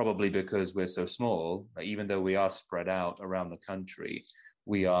 Again, probably because we're so small, even though we are spread out around the country,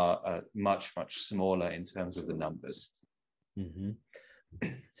 we are much, much smaller in terms of the numbers. Mm-hmm.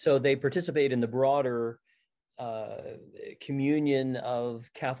 So they participate in the broader communion of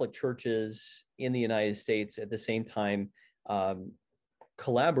Catholic churches in the United States, at the same time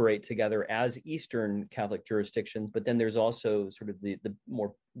collaborate together as Eastern Catholic jurisdictions. But then there's also sort of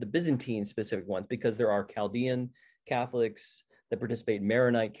the Byzantine specific ones, because there are Chaldean Catholics that participate,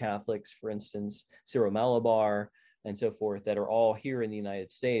 Maronite Catholics, for instance, Syro-Malabar, and so forth, that are all here in the United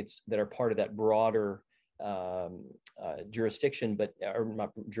States, that are part of that broader jurisdiction, but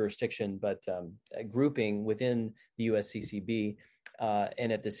grouping within the USCCB.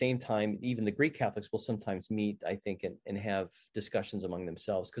 And at the same time, even the Greek Catholics will sometimes meet, I think, and have discussions among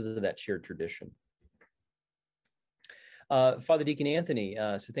themselves because of that shared tradition. Father Deacon Anthony,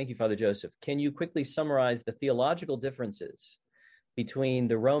 so thank you, Father Joseph. Can you quickly summarize the theological differences between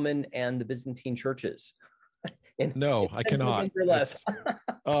the Roman and the Byzantine churches? No, I cannot.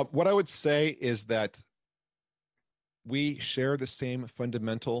 What I would say is that we share the same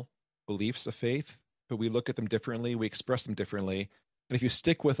fundamental beliefs of faith, but we look at them differently. We express them differently. And if you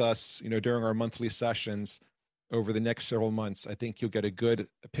stick with us, during our monthly sessions over the next several months, I think you'll get a good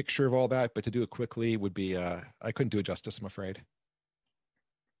picture of all that. But to do it quickly would be, I couldn't do it justice, I'm afraid.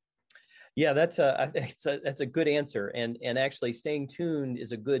 Yeah, that's a good answer. And actually staying tuned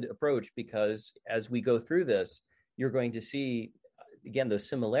is a good approach, because as we go through this, you're going to see, again, those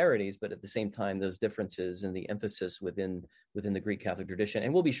similarities, but at the same time, those differences and the emphasis within the Greek Catholic tradition.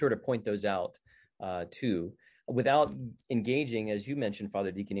 And we'll be sure to point those out too, without engaging, as you mentioned,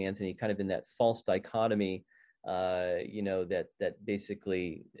 Father Deacon Anthony, kind of in that false dichotomy, that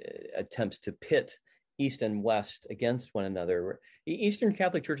basically attempts to pit East and West against one another. Eastern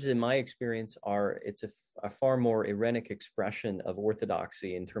Catholic churches, in my experience, it's a far more Irenic expression of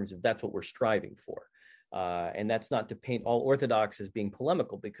orthodoxy, in terms of that's what we're striving for. And that's not to paint all Orthodox as being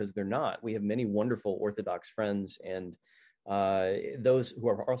polemical, because they're not. We have many wonderful Orthodox friends, and those who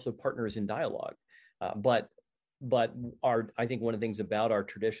are also partners in dialogue. But I think one of the things about our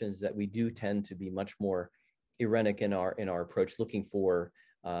tradition is that we do tend to be much more Irenic in our approach, looking for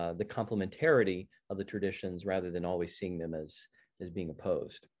the complementarity of the traditions rather than always seeing them as being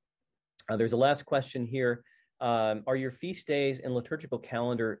opposed. There's a last question here. Are your feast days and liturgical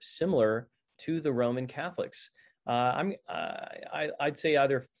calendar similar to the Roman Catholics? I'd say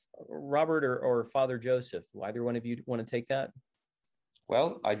either Robert or Father Joseph. Either one of you want to take that?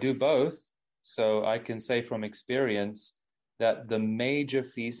 Well, I do both. So I can say from experience that the major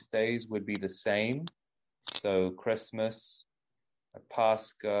feast days would be the same. So Christmas,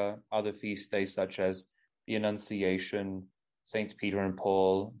 Pascha, other feast days such as the Annunciation, Saints Peter and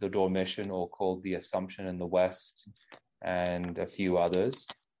Paul, the Dormition, or called the Assumption in the West, and a few others,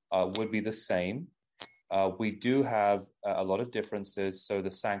 would be the same. We do have a lot of differences. So the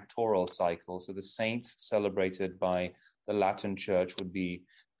sanctoral cycle, so the saints celebrated by the Latin Church would be,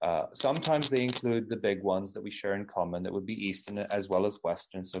 sometimes they include the big ones that we share in common, that would be Eastern as well as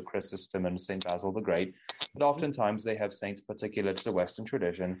Western, so Chrysostom and St. Basil the Great. But oftentimes they have saints particular to the Western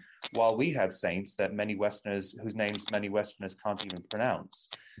tradition, while we have saints that many Westerners, whose names many Westerners can't even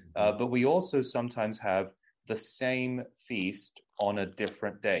pronounce. But we also sometimes have the same feast on a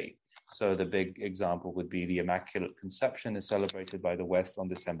different day. So the big example would be the Immaculate Conception is celebrated by the West on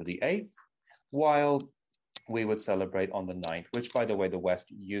December the 8th, while we would celebrate on the 9th, which, by the way, the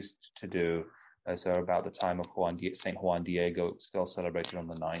West used to do. So about the time of St. Juan Diego, still celebrated on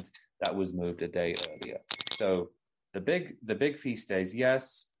the 9th. That was moved a day earlier. So the big feast days,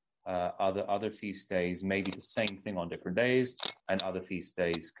 yes. Other feast days may be the same thing on different days, and other feast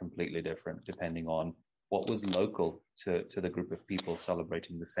days completely different, depending on what was local to the group of people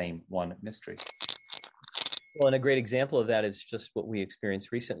celebrating the same one mystery. Well, and a great example of that is just what we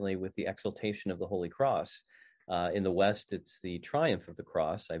experienced recently with the exaltation of the Holy Cross. In the West, it's the triumph of the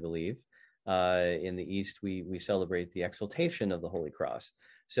cross, I believe. In the East, we celebrate the exaltation of the Holy Cross.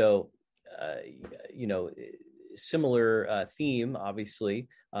 So, similar theme, obviously,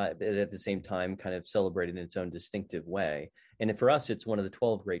 but at the same time kind of celebrated in its own distinctive way. And for us, it's one of the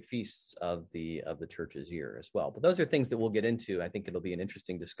 12 great feasts of the church's year as well. But those are things that we'll get into. I think it'll be an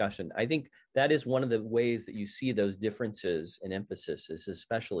interesting discussion. I think that is one of the ways that you see those differences in emphasis, is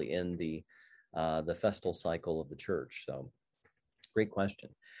especially in the festal cycle of the church. So great question.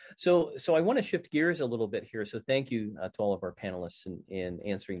 So I want to shift gears a little bit here. So thank you to all of our panelists in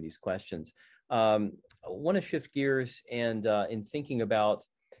answering these questions. I want to shift gears and in thinking about,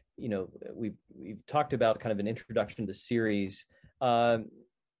 we've talked about kind of an introduction to the series.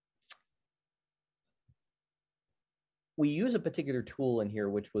 We use a particular tool in here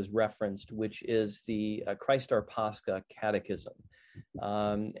which was referenced, which is the Christ Our Pascha catechism.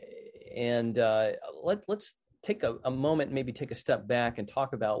 Let's take a moment, maybe take a step back and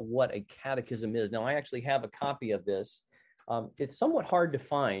talk about what a catechism is. Now, I actually have a copy of this. It's somewhat hard to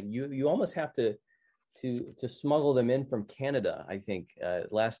find. You almost have to smuggle them in from Canada, I think,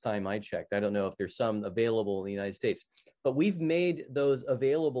 last time I checked. I don't know if there's some available in the United States, but we've made those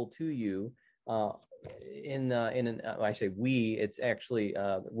available to you I say we, it's actually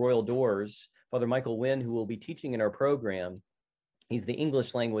Royal Doors, Father Michael Wynn, who will be teaching in our program. He's the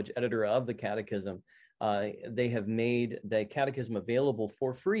English language editor of the Catechism. They have made the Catechism available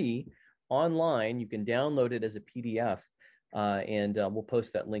for free online. You can download it as a PDF, and we'll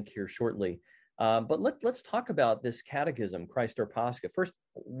post that link here shortly. But let's talk about this catechism, Christ Our Pascha. First,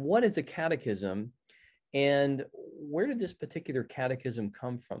 what is a catechism, and where did this particular catechism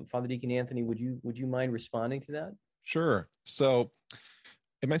come from? Father Deacon Anthony, would you mind responding to that? Sure. So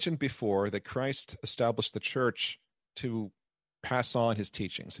I mentioned before that Christ established the church to pass on his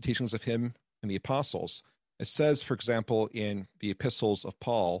teachings, the teachings of him and the apostles. It says, for example, in the epistles of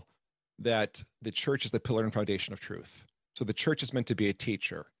Paul, that the church is the pillar and foundation of truth. So the church is meant to be a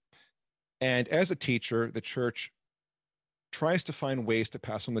teacher. And as a teacher, the church tries to find ways to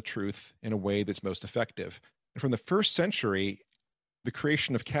pass on the truth in a way that's most effective. And from the first century, the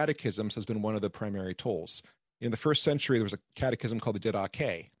creation of catechisms has been one of the primary tools. In the first century, there was a catechism called the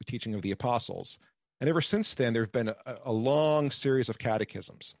Didache, the teaching of the apostles. And ever since then, there have been a long series of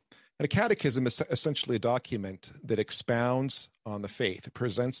catechisms. And a catechism is essentially a document that expounds on the faith. It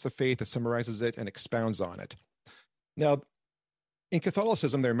presents the faith, it summarizes it, and expounds on it. Now, in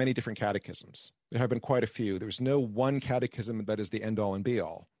Catholicism, there are many different catechisms. There have been quite a few. There's no one catechism that is the end-all and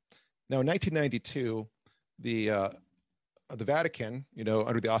be-all. Now, in 1992, the Vatican,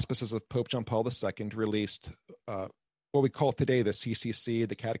 under the auspices of Pope John Paul II, released what we call today the CCC,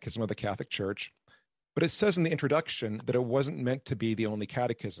 the Catechism of the Catholic Church. But it says in the introduction that it wasn't meant to be the only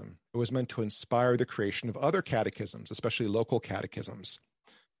catechism. It was meant to inspire the creation of other catechisms, especially local catechisms.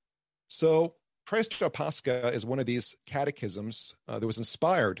 So Christ Our Pascha is one of these catechisms that was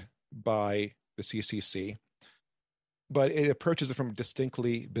inspired by the CCC, but it approaches it from a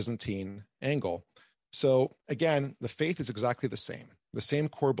distinctly Byzantine angle. So again, the faith is exactly the same. The same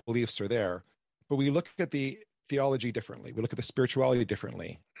core beliefs are there, but we look at the theology differently. We look at the spirituality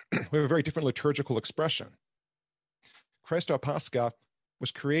differently. We have a very different liturgical expression. Christ Our Pascha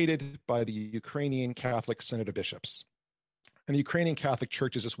was created by the Ukrainian Catholic Synod of Bishops. And the Ukrainian Catholic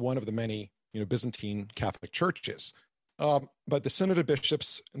Church is just one of the many Byzantine Catholic churches. But the Synod of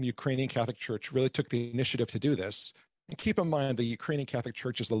Bishops and the Ukrainian Catholic Church really took the initiative to do this. And keep in mind, the Ukrainian Catholic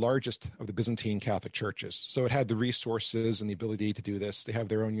Church is the largest of the Byzantine Catholic churches. So it had the resources and the ability to do this. They have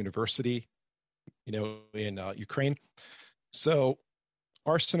their own university, in Ukraine. So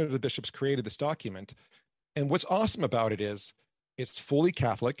our Synod of Bishops created this document. And what's awesome about it is it's fully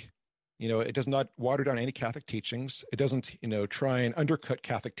Catholic. It does not water down any Catholic teachings. It doesn't, try and undercut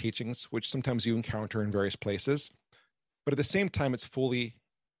Catholic teachings, which sometimes you encounter in various places. But at the same time, it's fully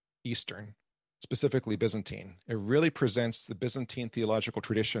Eastern, specifically Byzantine. It really presents the Byzantine theological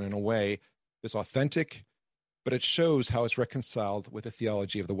tradition in a way that's authentic, but it shows how it's reconciled with the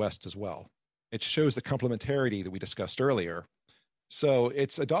theology of the West as well. It shows the complementarity that we discussed earlier. So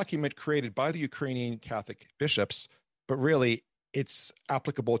it's a document created by the Ukrainian Catholic bishops, but really it's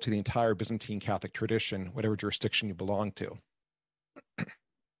applicable to the entire Byzantine Catholic tradition, whatever jurisdiction you belong to.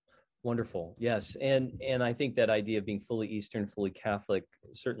 Wonderful. Yes. And I think that idea of being fully Eastern, fully Catholic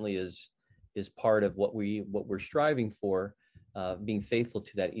certainly is part of what we're striving for, being faithful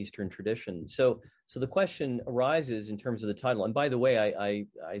to that Eastern tradition. So the question arises in terms of the title. And by the way,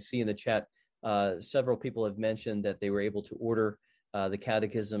 I see in the chat, several people have mentioned that they were able to order the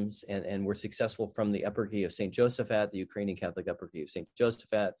catechisms and were successful from the Eparchy of St. Josaphat, the Ukrainian Catholic Eparchy of St.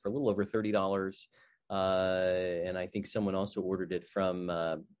 Josaphat, for a little over $30. And I think someone also ordered it from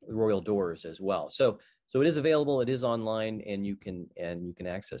Royal Doors as well. So So it is available. It is online, and you can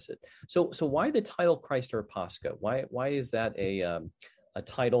access it. So why the title Christ Our Pascha? Why is that a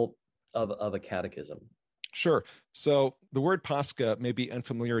title of a catechism? Sure. So the word Pascha may be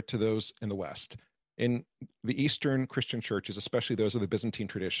unfamiliar to those in the West. In the Eastern Christian churches, especially those of the Byzantine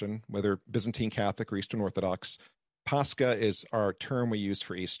tradition, whether Byzantine Catholic or Eastern Orthodox, Pascha is our term we use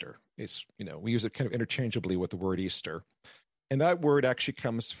for Easter. It's, we use it kind of interchangeably with the word Easter. And that word actually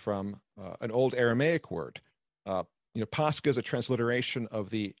comes from an old Aramaic word. Pascha is a transliteration of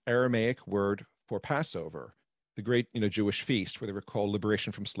the Aramaic word for Passover, the great, Jewish feast where they recall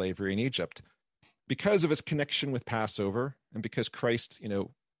liberation from slavery in Egypt. Because of its connection with Passover, and because Christ,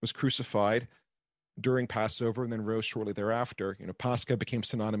 was crucified during Passover and then rose shortly thereafter, Pascha became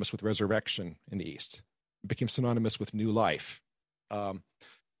synonymous with resurrection in the East. It became synonymous with new life.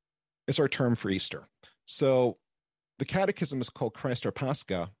 It's our term for Easter. So the catechism is called Christ Our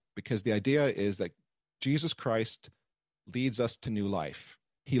Pascha because the idea is that Jesus Christ leads us to new life.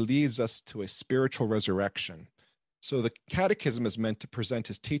 He leads us to a spiritual resurrection. So the catechism is meant to present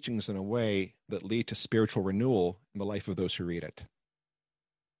his teachings in a way that lead to spiritual renewal in the life of those who read it.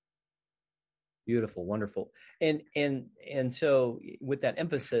 Beautiful, wonderful. And so with that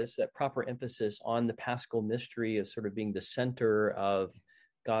emphasis, that proper emphasis on the Paschal mystery as sort of being the center of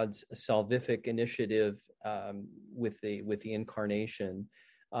God's salvific initiative with the incarnation,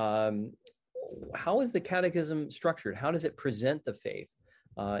 how is the catechism structured? How does it present the faith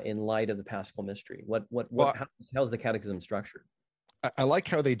in light of the Paschal mystery? How's the catechism structured? I like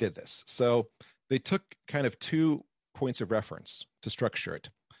how they did this. So they took kind of 2 points of reference to structure it.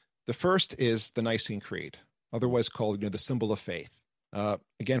 The first is the Nicene Creed, otherwise called, the symbol of faith.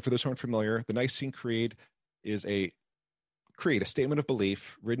 Again, for those who aren't familiar, the Nicene Creed is a creed, a statement of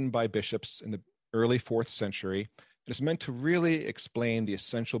belief written by bishops in the early 4th century. It is meant to really explain the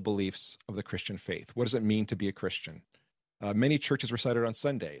essential beliefs of the Christian faith. What does it mean to be a Christian? Many churches recite it on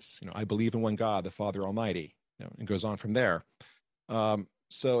Sundays. I believe in one God, the Father Almighty, and goes on from there.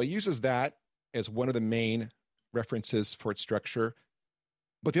 So it uses that as one of the main references for its structure.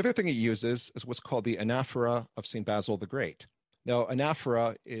 But the other thing it uses is what's called the anaphora of St. Basil the Great. Now,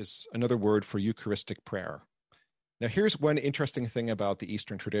 anaphora is another word for Eucharistic prayer. Now, here's one interesting thing about the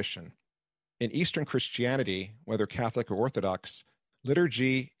Eastern tradition. In Eastern Christianity, whether Catholic or Orthodox,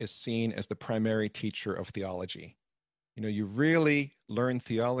 liturgy is seen as the primary teacher of theology. You really learn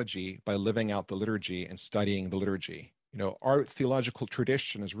theology by living out the liturgy and studying the liturgy. Our theological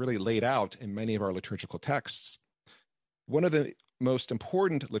tradition is really laid out in many of our liturgical texts. One of the most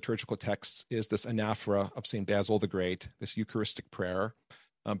important liturgical texts is this anaphora of St. Basil the Great, this Eucharistic prayer,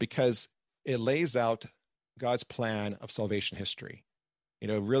 because it lays out God's plan of salvation history.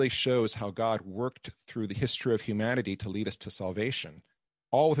 It really shows how God worked through the history of humanity to lead us to salvation,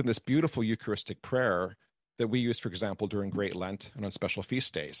 all within this beautiful Eucharistic prayer that we use, for example, during Great Lent and on special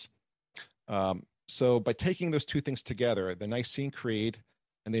feast days. So by taking those 2 things together, the Nicene Creed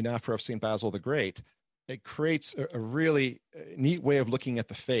and the anaphora of St. Basil the Great, it creates a really neat way of looking at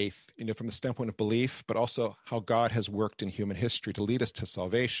the faith, from the standpoint of belief, but also how God has worked in human history to lead us to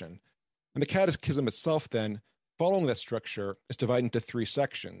salvation. And the catechism itself then, following that structure, is divided into 3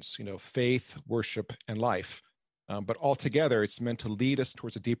 sections, faith, worship, and life. But altogether, it's meant to lead us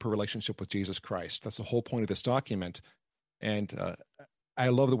towards a deeper relationship with Jesus Christ. That's the whole point of this document. And I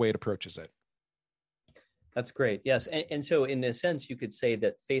love the way it approaches it. That's great. Yes. And so in a sense, you could say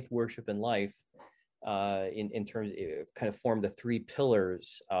that faith, worship, and life in terms of kind of form the 3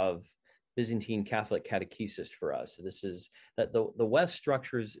 pillars of Byzantine Catholic catechesis for us. So this is that the West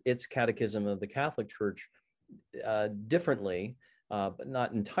structures its catechism of the Catholic Church differently, but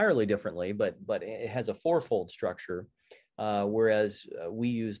not entirely differently, but it has a 4-fold structure, whereas we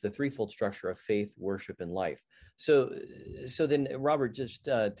use the 3-fold structure of faith, worship, and life. So then, Robert, just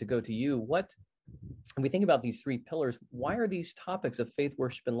to go to you, when we think about these 3 pillars, why are these topics of faith,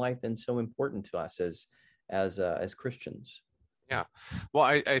 worship, and life then so important to us as Christians? Yeah, well,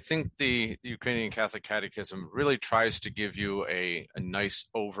 I think the Ukrainian Catholic Catechism really tries to give you a nice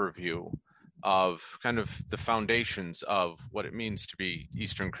overview of kind of the foundations of what it means to be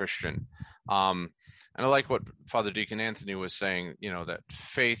Eastern Christian. And I like what Father Deacon Anthony was saying, that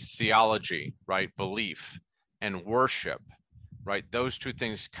faith, theology, right, belief, and worship, right, those 2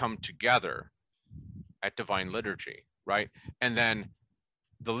 things come together at divine liturgy, right? And then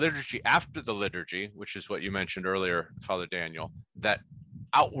the liturgy after the liturgy, which is what you mentioned earlier, Father Daniel, that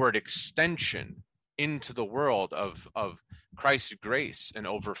outward extension into the world of Christ's grace and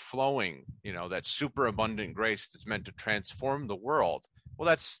overflowing, that superabundant grace that's meant to transform the world. Well,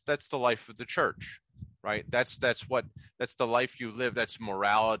 that's the life of the church, right? That's the life you live. That's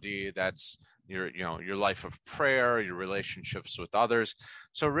morality. That's your life of prayer, your relationships with others.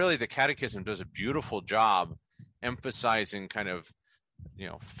 So really the catechism does a beautiful job emphasizing kind of,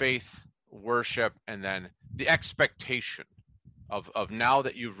 faith, worship, and then the expectation of now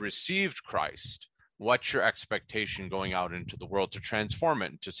that you've received Christ, what's your expectation going out into the world to transform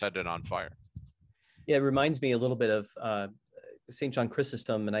it and to set it on fire? Yeah, it reminds me a little bit of St. John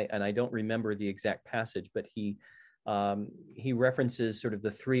Chrysostom, and I don't remember the exact passage, but he references sort of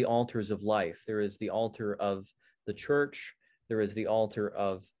the three altars of life. There is the altar of the church, there is the altar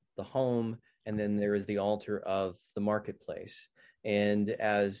of the home, and then there is the altar of the marketplace. And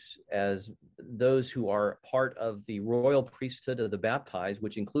as those who are part of the royal priesthood of the baptized,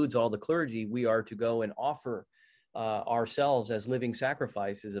 which includes all the clergy, we are to go and offer ourselves as living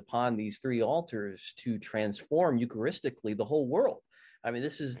sacrifices upon these three altars to transform Eucharistically the whole world. I mean,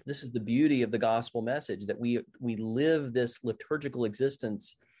 this is the beauty of the gospel message, that we live this liturgical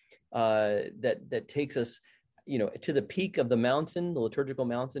existence that takes us, to the peak of the mountain, the liturgical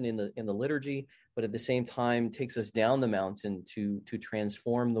mountain in the liturgy, but at the same time takes us down the mountain to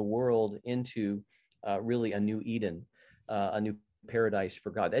transform the world into really a new Eden, a new paradise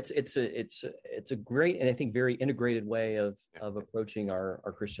for God. It's a great and I think very integrated way of approaching our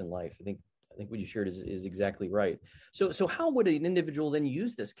Christian life. I think what you shared is exactly right. So how would an individual then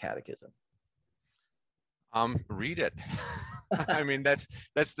use this catechism? Read it. I mean, that's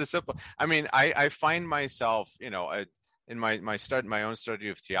the simple. I mean, I find myself, in my own study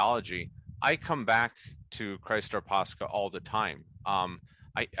of theology, I come back to Christ Our Pascha all the time.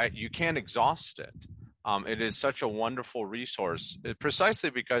 You can't exhaust it. It is such a wonderful resource, precisely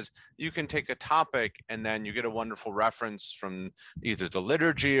because you can take a topic and then you get a wonderful reference from either the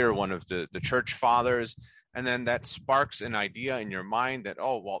liturgy or one of the church fathers. And then that sparks an idea in your mind that,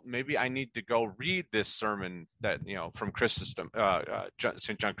 oh, well, maybe I need to go read this sermon that, from Chrysostom,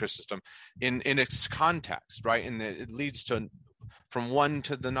 St. John Chrysostom in its context, right? And it leads to from one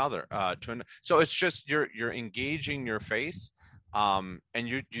to another. So it's just you're engaging your faith, and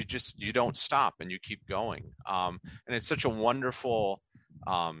you don't stop and you keep going. And it's such a wonderful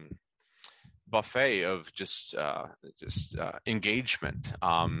buffet of just engagement.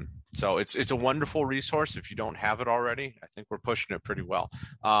 So it's a wonderful resource. If you don't have it already, I think we're pushing it pretty well.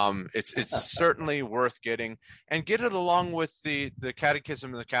 It's certainly worth getting, and get it along with the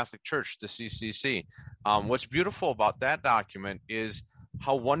Catechism of the Catholic Church, the CCC. What's beautiful about that document is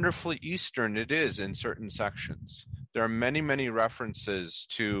how wonderfully Eastern it is in certain sections. There are many, many references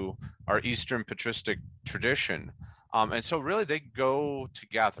to our Eastern patristic tradition. And so really they go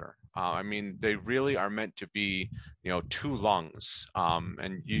together. I mean, they really are meant to be, two lungs,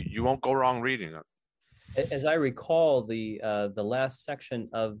 and you won't go wrong reading them. As I recall, the last section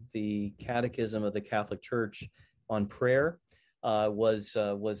of the Catechism of the Catholic Church on prayer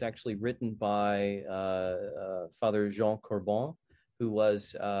was actually written by Father Jean Corbon, who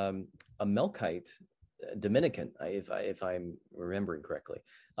was a Melkite Dominican, if I'm remembering correctly,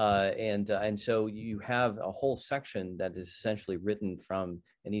 and so you have a whole section that is essentially written from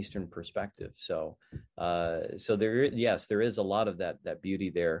an Eastern perspective. So there is a lot of that beauty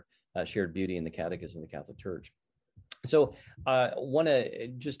there, shared beauty in the Catechism of the Catholic Church. So want to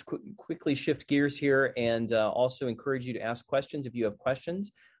just quickly shift gears here and also encourage you to ask questions if you have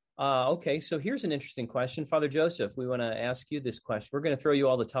questions. Okay, so here's an interesting question. Father Joseph, we want to ask you this question. We're going to throw you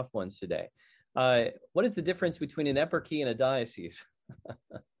all the tough ones today. What is the difference between an eparchy and a diocese?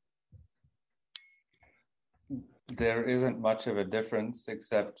 There isn't much of a difference,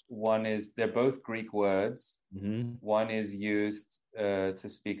 except they're both Greek words. Mm-hmm. One is used to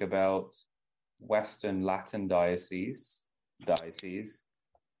speak about Western Latin diocese,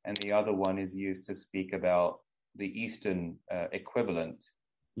 and the other one is used to speak about the Eastern equivalent.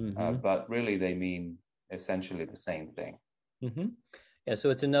 Mm-hmm. But really they mean essentially the same thing. Mm-hmm. Yeah, so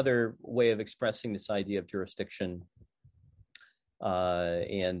it's another way of expressing this idea of jurisdiction.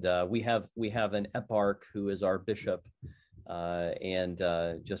 And we have an eparch who is our bishop, and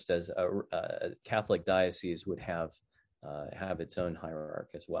just as a Catholic diocese would have its own hierarch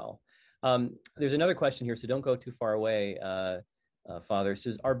as well. There's another question here, so don't go too far away. Father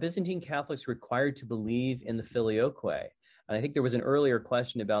says, are Byzantine Catholics required to believe in the filioque? And I think there was an earlier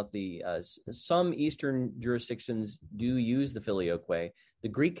question about some Eastern jurisdictions do use the filioque. The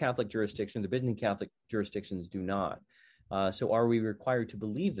Greek Catholic jurisdiction, the Byzantine Catholic jurisdictions do not. So are we required to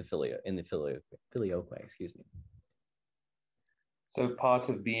believe in the filioque? Excuse me. So part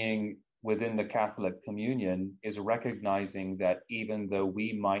of being within the Catholic communion is recognizing that even though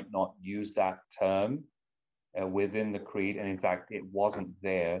we might not use that term within the creed, and in fact it wasn't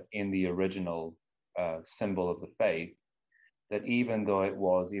there in the original symbol of the faith, that even though it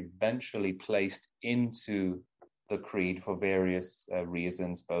was eventually placed into the creed for various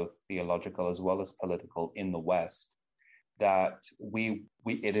reasons, both theological as well as political in the West, that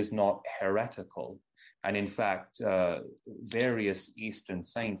it is not heretical. And in fact, various Eastern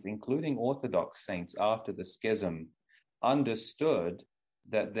saints, including Orthodox saints after the schism, understood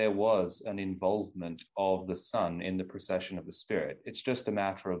that there was an involvement of the Son in the procession of the Spirit. It's just a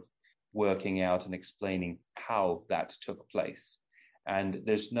matter of working out and explaining how that took place. And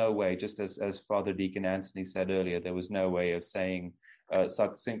there's no way, just as Father Deacon Anthony said earlier, there was no way of saying,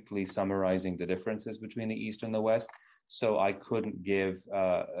 succinctly summarizing the differences between the East and the West. So I couldn't give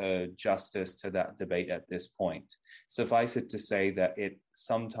justice to that debate at this point. Suffice it to say that it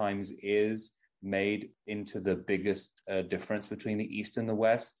sometimes is made into the biggest difference between the East and the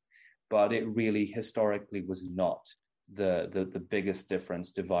West, but it really historically was not the biggest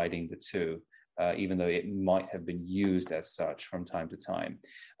difference dividing the two, even though it might have been used as such from time to time.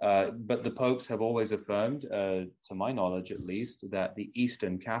 But the popes have always affirmed, to my knowledge at least, that the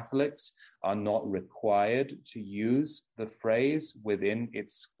Eastern Catholics are not required to use the phrase within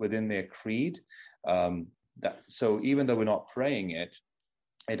their creed. So even though we're not praying it,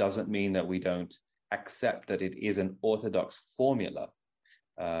 it doesn't mean that we don't accept that it is an orthodox formula.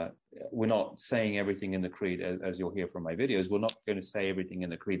 We're not saying everything in the creed, as you'll hear from my videos. We're not going to say everything in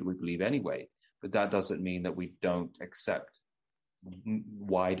the creed that we believe anyway, but that doesn't mean that we don't accept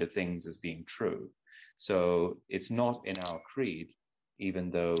wider things as being true. So it's not in our creed,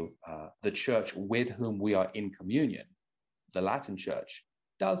 even though the church with whom we are in communion, the Latin church,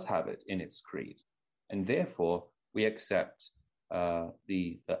 does have it in its creed. And therefore, we accept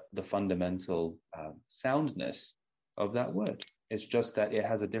the fundamental soundness of that word. It's just that it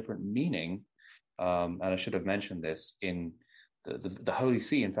has a different meaning, and I should have mentioned this in the Holy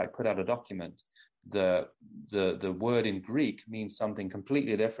See. In fact, put out a document. The word in Greek means something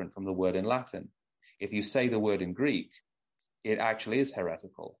completely different from the word in Latin. If you say the word in Greek, it actually is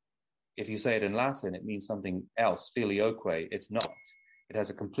heretical. If you say it in Latin, it means something else. Filioque, it's not. It has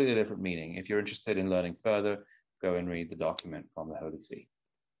a completely different meaning. If you're interested in learning further, go and read the document from the Holy See.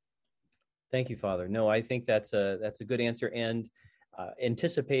 Thank you, Father. No, I think that's a good answer, and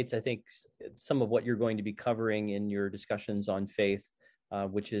anticipates, I think, some of what you're going to be covering in your discussions on faith,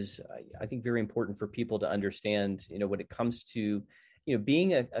 which is, I think, very important for people to understand. When it comes to,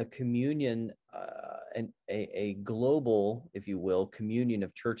 being a communion, and a global, if you will, communion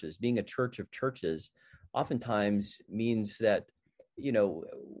of churches, being a church of churches, oftentimes means that,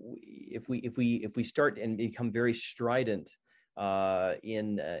 if we start and become very strident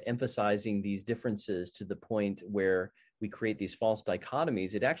in emphasizing these differences to the point where we create these false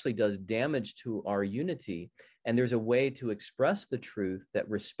dichotomies, it actually does damage to our unity. And there's a way to express the truth that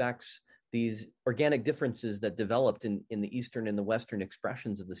respects these organic differences that developed in the Eastern and the Western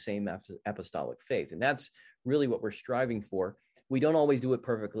expressions of the same apostolic faith. And that's really what we're striving for. We don't always do it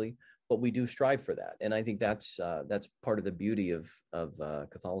perfectly, but we do strive for that. And I think that's part of the beauty of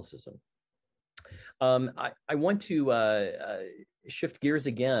Catholicism. I want to shift gears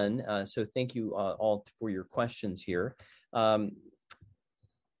again. So thank you all for your questions here. When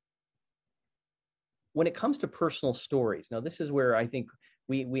it comes to personal stories, now this is where I think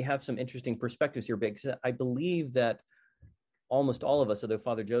we have some interesting perspectives here, because I believe that almost all of us, although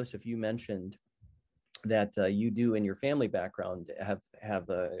Father Joseph, you mentioned that you do in your family background have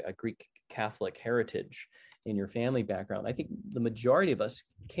a Greek Catholic heritage in your family background. I think the majority of us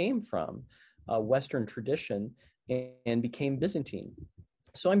came from Western tradition and became Byzantine.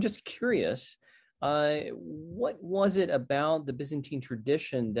 So I'm just curious, what was it about the Byzantine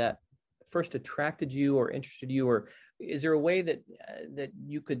tradition that first attracted you or interested you, or is there a way that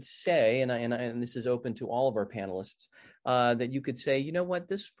you could say, and this is open to all of our panelists, that you could say, you know what,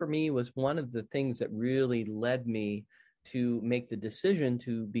 this for me was one of the things that really led me to make the decision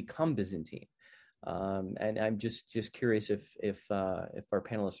to become Byzantine? And I'm just curious if our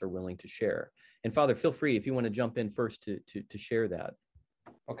panelists are willing to share. And Father, feel free if you want to jump in first to share that.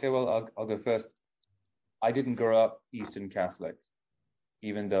 Okay, well, I'll go first. I didn't grow up Eastern Catholic,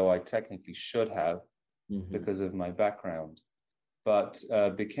 even though I technically should have, because of my background, but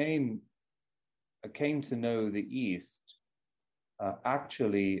came to know the East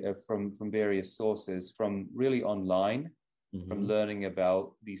actually from various sources, from really online, from learning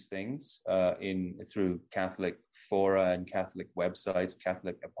about these things through Catholic fora and Catholic websites,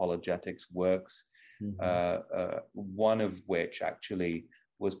 Catholic apologetics works, one of which actually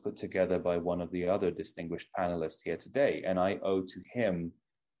was put together by one of the other distinguished panelists here today, and I owe to him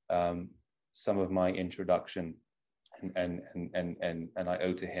some of my introduction, and I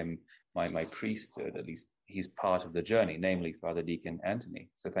owe to him my priesthood. At least he's part of the journey, namely Father Deacon Anthony.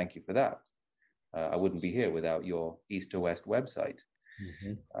 So thank you for that. I wouldn't be here without your East to West website.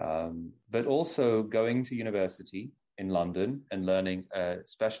 But also going to university in London and learning,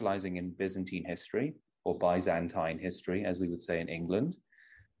 specializing in Byzantine history, or Byzantine history, as we would say in England,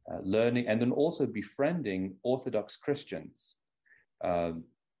 learning, and then also befriending Orthodox Christians,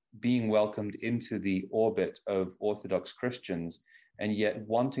 being welcomed into the orbit of Orthodox Christians, and yet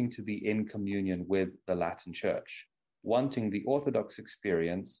wanting to be in communion with the Latin Church, wanting the Orthodox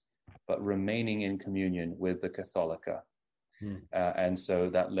experience, but remaining in communion with the Catholica. And so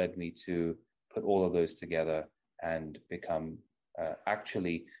that led me to put all of those together and become,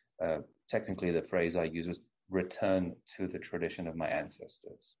 technically the phrase I use was return to the tradition of my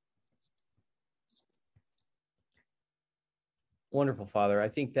ancestors. Wonderful, Father. I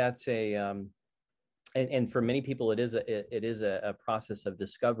think that's and for many people, it is a process of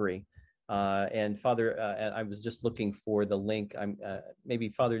discovery. And Father, I was just looking for the link. Maybe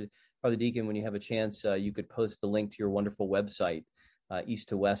Father Deacon, when you have a chance, you could post the link to your wonderful website,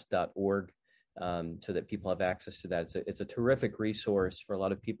 easttowest.org, so that people have access to that. It's a terrific resource for a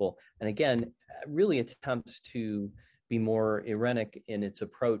lot of people. And again, really attempts to be more irenic in its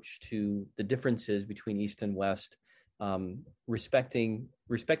approach to the differences between East and West, respecting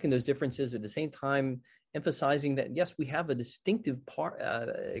those differences, at the same time emphasizing that, yes, we have a distinctive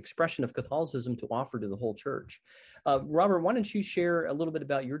expression of Catholicism to offer to the whole church. Robert, why don't you share a little bit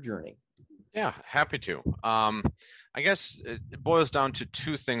about your journey? Yeah, happy to. I guess it boils down to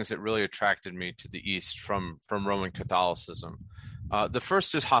two things that really attracted me to the East from Roman Catholicism. The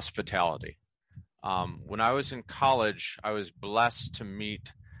first is hospitality. When I was in college, I was blessed to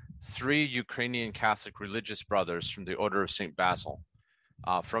meet 3 Ukrainian Catholic religious brothers from the Order of St. Basil,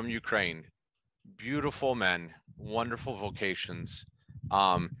 from Ukraine. Beautiful men, wonderful vocations,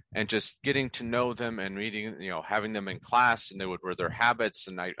 and just getting to know them and meeting, having them in class, and they would wear their habits.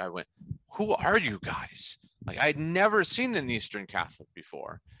 And I went, who are you guys? Like, I'd never seen an Eastern Catholic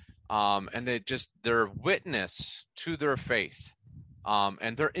before. And their witness to their faith,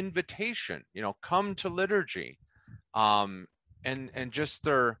 and their invitation, come to liturgy, and just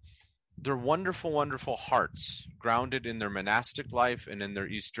their wonderful, wonderful hearts grounded in their monastic life and in their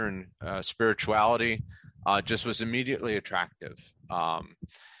Eastern spirituality, just was immediately attractive.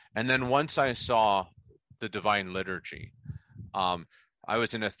 And then once I saw the Divine Liturgy, I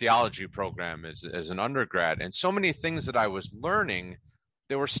was in a theology program as an undergrad, and so many things that I was learning,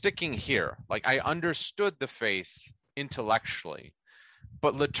 they were sticking here. Like, I understood the faith intellectually,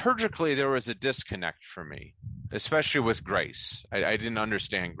 but liturgically there was a disconnect for me, especially with grace. I didn't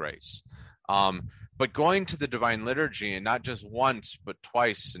understand grace. But going to the Divine Liturgy, and not just once, but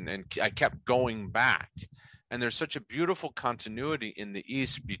twice, and I kept going back. And there's such a beautiful continuity in the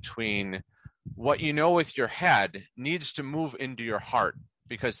East between what you know with your head needs to move into your heart,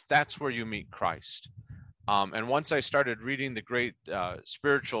 because that's where you meet Christ. And once I started reading the great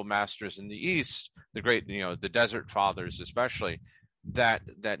spiritual masters in the East, the great, the Desert Fathers especially, that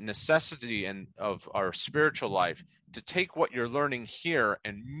necessity of our spiritual life to take what you're learning here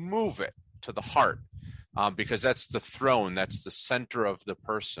and move it to the heart, because that's the throne, that's the center of the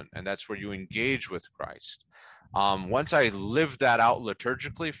person, and that's where you engage with Christ. Once I lived that out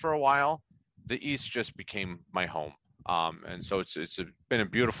liturgically for a while, the East just became my home. And so it's been a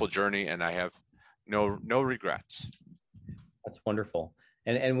beautiful journey, and I have no regrets. That's wonderful.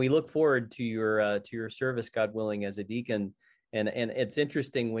 And we look forward to your service, God willing, as a deacon. And it's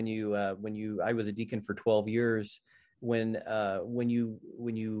interesting when I was a deacon for 12 years, when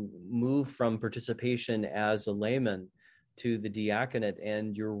you move from participation as a layman to the diaconate,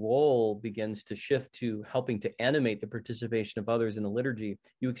 and your role begins to shift to helping to animate the participation of others in the liturgy,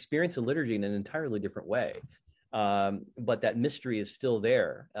 you experience the liturgy in an entirely different way. But that mystery is still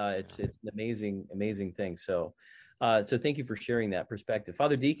there. It's an amazing thing. So thank you for sharing that perspective.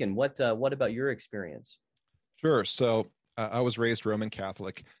 Father Deacon, what about your experience? Sure. So I was raised Roman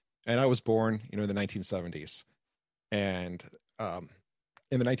Catholic, and I was born, in the 1970s. And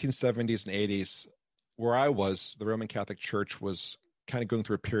in the 1970s and 80s, where I was, the Roman Catholic Church was kind of going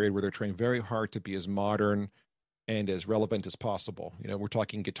through a period where they're trying very hard to be as modern and as relevant as possible. We're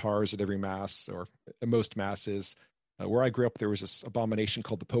talking guitars at every mass, or at most masses. Where I grew up, there was this abomination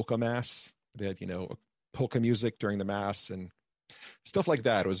called the polka mass. They had, polka music during the mass and stuff like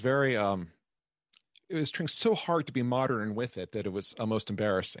that. It was very, it was trying so hard to be modern with it that it was almost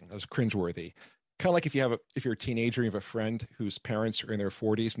embarrassing. It was cringeworthy. Kind of like if you're a teenager, you have a friend whose parents are in their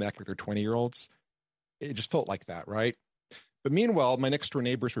 40s and act like they're 20-year-olds. It just felt like that, right? But meanwhile, my next door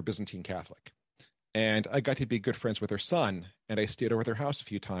neighbors were Byzantine Catholic. And I got to be good friends with their son, and I stayed over at their house a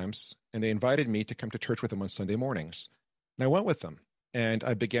few times, and they invited me to come to church with them on Sunday mornings. And I went with them, and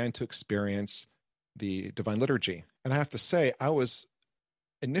I began to experience the Divine Liturgy. And I have to say, I was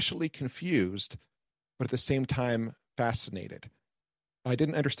initially confused, but at the same time fascinated. I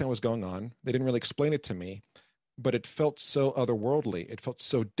didn't understand what was going on. They didn't really explain it to me, but it felt so otherworldly. It felt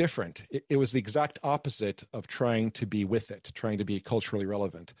so different. It was the exact opposite of trying to be with it, trying to be culturally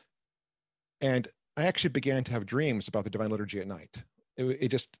relevant. And I actually began to have dreams about the Divine Liturgy at night.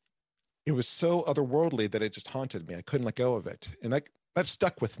 It was so otherworldly that it just haunted me. I couldn't let go of it. And that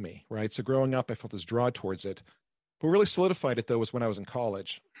stuck with me, right? So growing up, I felt this draw towards it. What really solidified it, though, was when I was in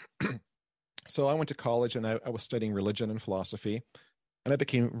college. So I went to college and I was studying religion and philosophy, and I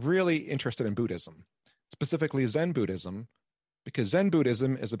became really interested in Buddhism, specifically Zen Buddhism, because Zen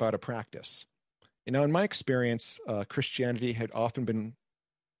Buddhism is about a practice. You know, in my experience, Christianity had often been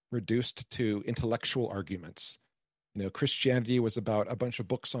reduced to intellectual arguments. You know, Christianity was about a bunch of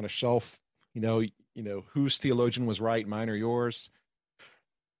books on a shelf, you know, whose theologian was right, mine or yours.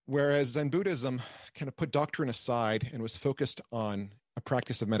 Whereas Zen Buddhism kind of put doctrine aside and was focused on a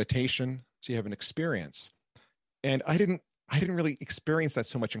practice of meditation, so you have an experience. And I didn't really experience that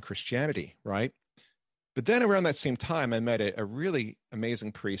so much in Christianity, right? But then around that same time, I met a really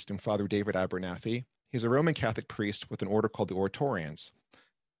amazing priest named Father David Abernathy. He's a Roman Catholic priest with an order called the Oratorians.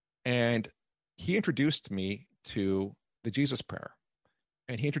 And he introduced me to the Jesus Prayer.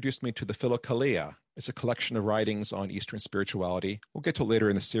 And he introduced me to the Philokalia. It's a collection of writings on Eastern spirituality. We'll get to it later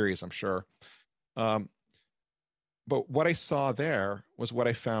in the series, I'm sure. But what I saw there was what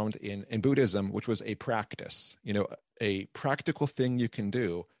I found in Buddhism, which was a practice, you know, a practical thing you can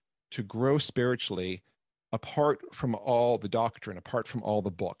do to grow spiritually apart from all the doctrine, apart from all the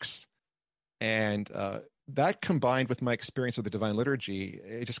books. And that combined with my experience of the Divine Liturgy,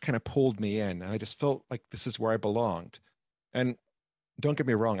 it just kind of pulled me in. And I just felt like this is where I belonged. And don't get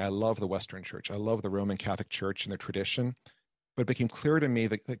me wrong, I love the Western Church. I love the Roman Catholic Church and their tradition. But it became clear to me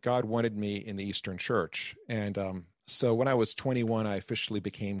that God wanted me in the Eastern Church. And so when I was 21, I officially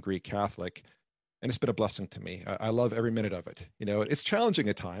became Greek Catholic. And it's been a blessing to me. I love every minute of it. You know, it's challenging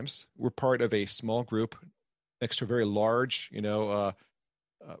at times. We're part of a small group next to a very large,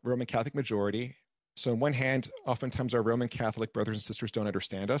 Roman Catholic majority. So on one hand, oftentimes our Roman Catholic brothers and sisters don't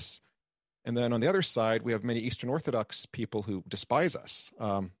understand us. And then on the other side, we have many Eastern Orthodox people who despise us.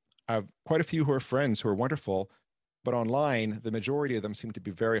 I have quite a few who are friends who are wonderful, but online, the majority of them seem to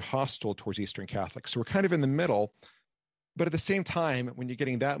be very hostile towards Eastern Catholics. So we're kind of in the middle. But at the same time, when you're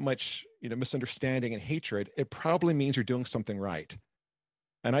getting that much, misunderstanding and hatred, it probably means you're doing something right.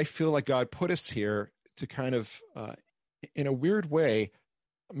 And I feel like God put us here to kind of, in a weird way,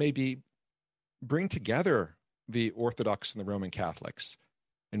 maybe bring together the Orthodox and the Roman Catholics,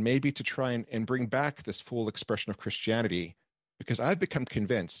 and maybe to try and bring back this full expression of Christianity, because I've become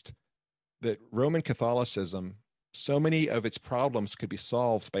convinced that Roman Catholicism, so many of its problems could be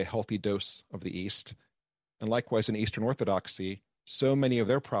solved by a healthy dose of the East. And likewise in Eastern Orthodoxy, so many of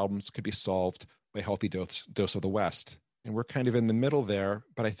their problems could be solved by a healthy dose of the West. And we're kind of in the middle there,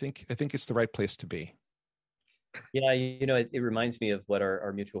 but I think it's the right place to be. Yeah, it reminds me of what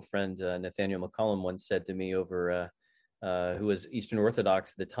our mutual friend Nathaniel McCollum once said to me over who was Eastern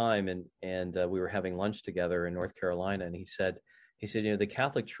Orthodox at the time, and we were having lunch together in North Carolina, and he said, the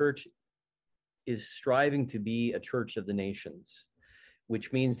Catholic Church is striving to be a church of the nations,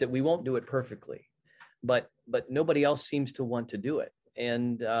 which means that we won't do it perfectly, but nobody else seems to want to do it,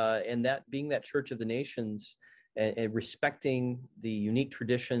 and that being that church of the nations and respecting the unique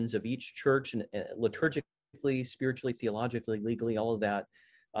traditions of each church and liturgically, spiritually, theologically, legally, all of that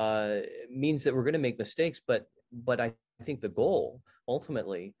means that we're going to make mistakes, but I think the goal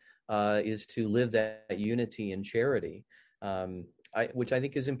ultimately is to live that unity and charity, which I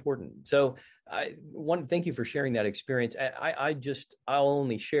think is important. So thank you for sharing that experience. I'll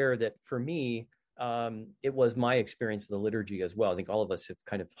only share that for me, it was my experience of the liturgy as well. I think all of us have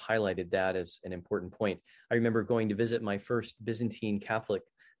kind of highlighted that as an important point. I remember going to visit my first Byzantine Catholic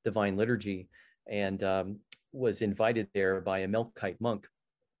Divine Liturgy, and was invited there by a Melkite monk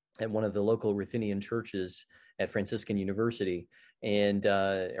at one of the local Ruthenian churches at Franciscan University, and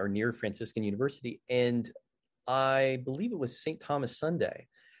or near Franciscan University. And I believe it was St. Thomas Sunday.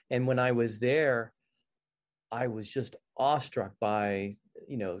 And when I was there, I was just awestruck by,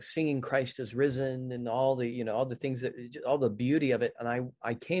 singing Christ is risen and all the things all the beauty of it. And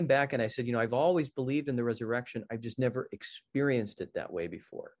I came back and I said, I've always believed in the resurrection. I've just never experienced it that way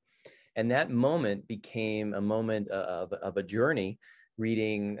before. And that moment became a moment of a journey,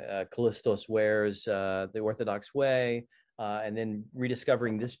 reading Callistos Ware's The Orthodox Way, and then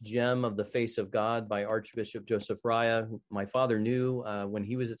rediscovering this gem of the face of God by Archbishop Joseph Raya, who my father knew when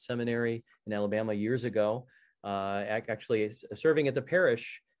he was at seminary in Alabama years ago, actually serving at the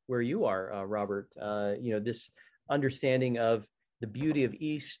parish where you are, Robert. This understanding of the beauty of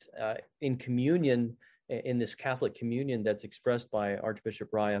East in communion, in this Catholic communion that's expressed by Archbishop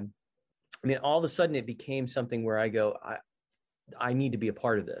Raya. I mean, all of a sudden it became something where I go, I need to be a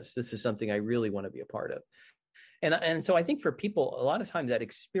part of this. This is something I really want to be a part of. And so I think for people, a lot of times that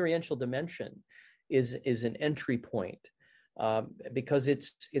experiential dimension is an entry point, because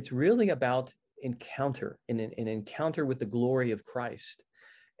it's really about encounter, an encounter with the glory of Christ,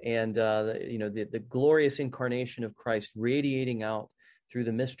 and the glorious incarnation of Christ radiating out through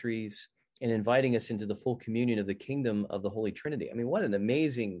the mysteries and inviting us into the full communion of the kingdom of the Holy Trinity. I mean, what an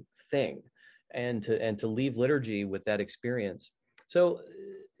amazing thing, and to leave liturgy with that experience. So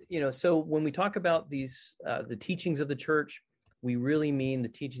when we talk about these, the teachings of the church, we really mean the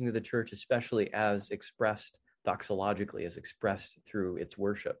teachings of the church, especially as expressed doxologically, as expressed through its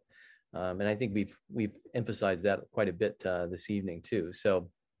worship. And I think we've emphasized that quite a bit this evening too. So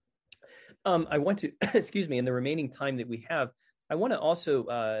I want to, excuse me, in the remaining time that we have, I want to also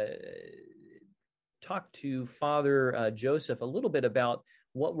talk to Father Joseph a little bit about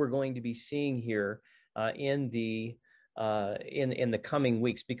what we're going to be seeing here in the coming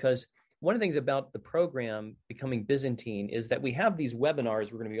weeks, because one of the things about the program Becoming Byzantine is that we have these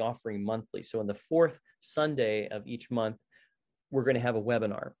webinars we're going to be offering monthly. So on the fourth Sunday of each month, we're going to have a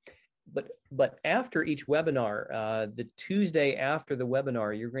webinar. But after each webinar, the Tuesday after the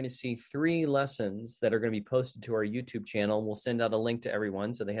webinar, you're going to see 3 lessons that are going to be posted to our YouTube channel. We'll send out a link to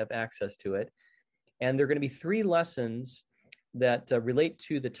everyone so they have access to it. And they're going to be 3 lessons that relate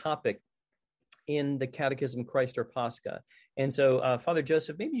to the topic in the Catechism, Christ Our Pascha. And so, Father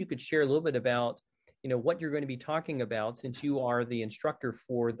Joseph, maybe you could share a little bit about, what you're going to be talking about, since you are the instructor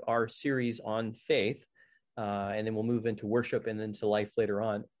for our series on faith, and then we'll move into worship and then to life later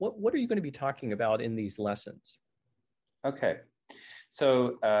on. What are you going to be talking about in these lessons? Okay.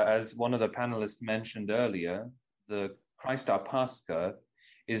 So, as one of the panelists mentioned earlier, the Christ Our Pascha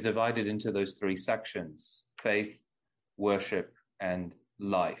is divided into those 3 sections: faith, worship, and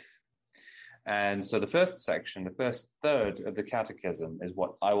life. And so the first section, the first third of the catechism, is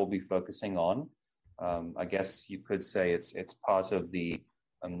what I will be focusing on. I guess you could say it's part of the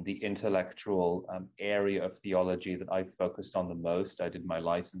intellectual area of theology that I've focused on the most. I did my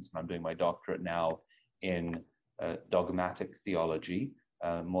license and I'm doing my doctorate now in dogmatic theology,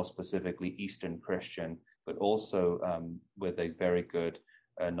 more specifically Eastern Christian, but also with a very good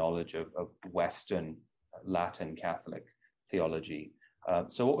knowledge of Western Latin Catholic theology.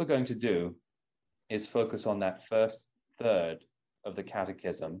 So what we're going to do is focus on that first third of the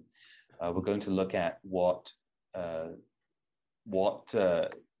catechism. We're going to look at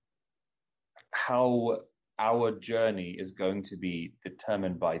how our journey is going to be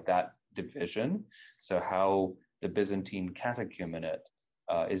determined by that division. So how the Byzantine Catechumenate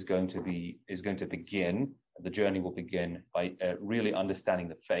is going to begin. The journey will begin by really understanding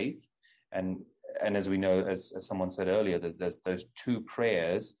the faith, and as we know, as someone said earlier, that there's those 2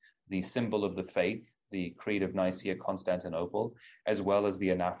 prayers: the symbol of the faith, the Creed of Nicaea, Constantinople, as well as the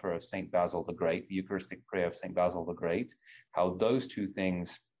anaphora of St. Basil the Great, the Eucharistic prayer of St. Basil the Great, how those 2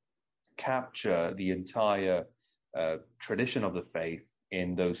 things capture the entire tradition of the faith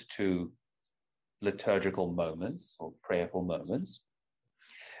in those 2 liturgical moments or prayerful moments.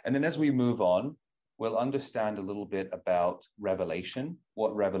 And then as we move on, we'll understand a little bit about revelation,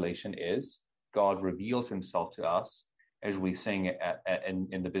 what revelation is. God reveals himself to us, as we sing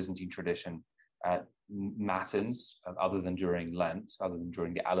in the Byzantine tradition at Matins, other than during Lent, other than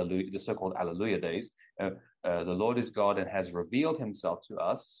during the so-called Alleluia days. The Lord is God and has revealed himself to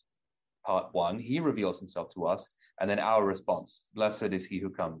us. Part 1, he reveals himself to us, and then our response: blessed is he who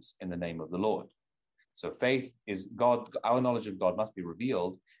comes in the name of the Lord. So faith is God, our knowledge of God must be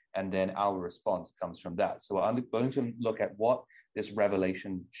revealed, and then our response comes from that. So I'm going to look at what this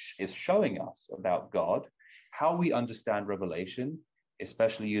revelation is showing us about God, how we understand revelation,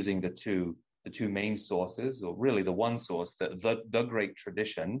 especially using the two main sources, or really the one source, the great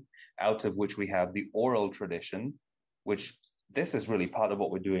tradition, out of which we have the oral tradition, which this is really part of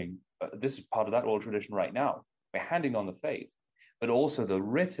what we're doing. This is part of that oral tradition right now. We're handing on the faith, but also the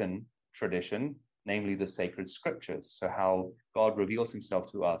written tradition, namely the sacred scriptures. So how God reveals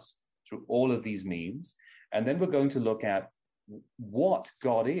himself to us through all of these means. And then we're going to look at what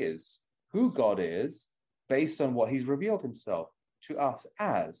God is, who God is, based on what he's revealed himself to us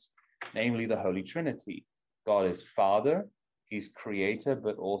as, namely the Holy Trinity. God is Father, he's Creator,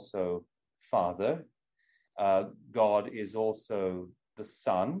 but also Father. God is also the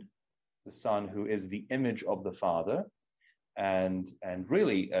Son who is the image of the Father. And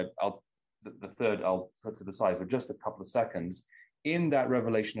really, the third I'll put to the side for just a couple of seconds. In that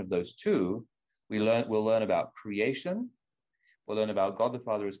revelation of those two, we'll learn about creation. We'll learn about God the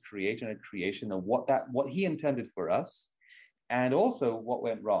Father as creator and creation, and what he intended for us, and also what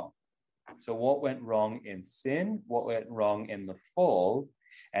went wrong. So what went wrong in sin, what went wrong in the fall,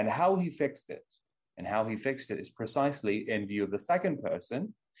 and how he fixed it. And how he fixed it is precisely in view of the second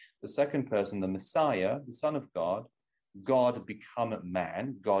person, the Messiah, the Son of God, God become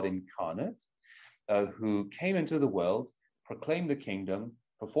man, God incarnate, who came into the world, proclaimed the kingdom,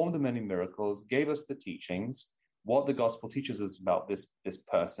 performed the many miracles, gave us the teachings, what the gospel teaches us about this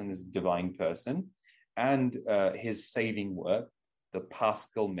person, this divine person, and his saving work, the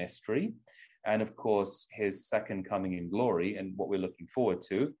paschal mystery, and of course his second coming in glory, and what we're looking forward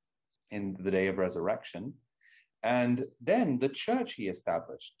to in the day of resurrection. And then the church he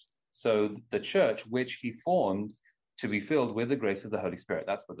established. So the church which he formed to be filled with the grace of the Holy Spirit.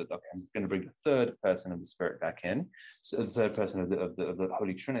 That's what I'm going to bring the third person of the Spirit back in. So the third person of the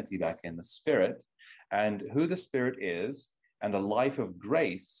Holy Trinity back in, the Spirit, and who the Spirit is, and the life of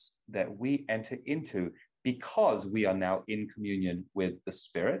grace that we enter into because we are now in communion with the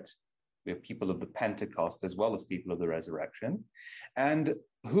Spirit. We are people of the Pentecost as well as people of the resurrection, and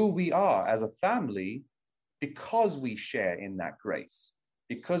who we are as a family because we share in that grace,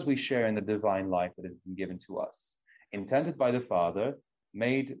 because we share in the divine life that has been given to us, intended by the Father,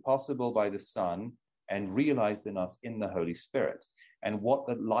 made possible by the Son, and realized in us in the Holy Spirit. And what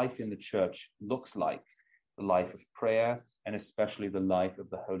the life in the church looks like, the life of prayer, and especially the life of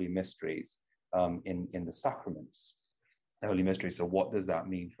the Holy Mysteries in the sacraments, the Holy Mysteries. So what does that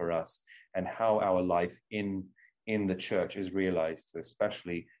mean for us, and how our life in the church is realized, so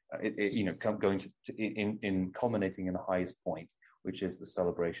especially going to culminating in the highest point, which is the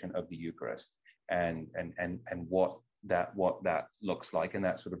celebration of the Eucharist, and what that looks like. And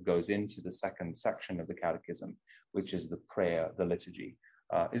that sort of goes into the second section of the Catechism, which is the prayer, the liturgy.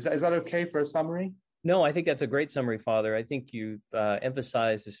 Is that okay for a summary? No, I think that's a great summary, Father. I think you've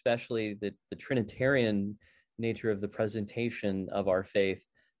emphasized especially the Trinitarian nature of the presentation of our faith,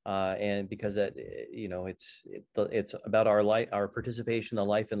 and because it's about our participation, the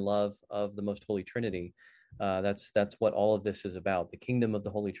life and love of the Most Holy Trinity. That's what all of this is about, the kingdom of the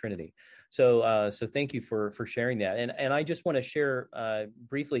Holy Trinity. So thank you for sharing that. And I just want to share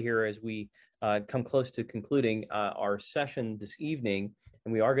briefly here as we come close to concluding our session this evening,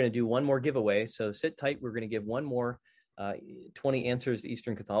 and we are going to do one more giveaway. So sit tight. We're going to give one more 20 answers to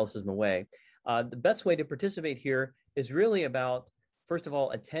Eastern Catholicism away. The best way to participate here is really about, first of all,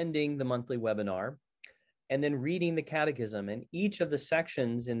 attending the monthly webinar, and then reading the catechism. And each of the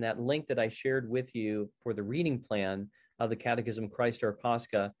sections in that link that I shared with you for the reading plan of the Catechism, Christ Our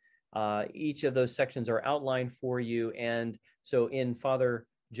Pascha, each of those sections are outlined for you. And so in Father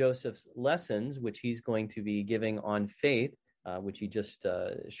Joseph's lessons, which he's going to be giving on faith, which he just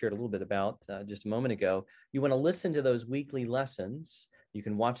shared a little bit about just a moment ago, you want to listen to those weekly lessons. You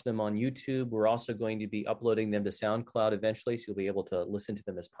can watch them on YouTube. We're also going to be uploading them to SoundCloud eventually, so you'll be able to listen to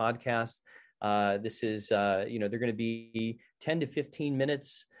them as podcasts. This is, they're going to be 10 to 15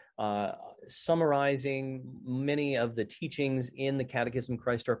 minutes summarizing many of the teachings in the Catechism,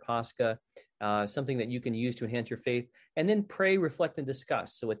 Christ Our Pascha, something that you can use to enhance your faith, and then pray, reflect, and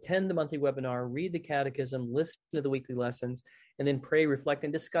discuss. So attend the monthly webinar, read the Catechism, listen to the weekly lessons, and then pray, reflect,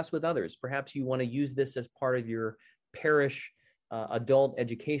 and discuss with others. Perhaps you want to use this as part of your parish adult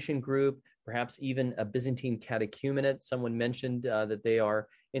education group, perhaps even a Byzantine Catechumenate. Someone mentioned that they are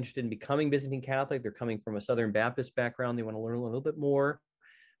interested in becoming Byzantine Catholic. They're coming from a Southern Baptist background. They want to learn a little bit more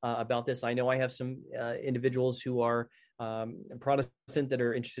about this. I know I have some individuals who are Protestant that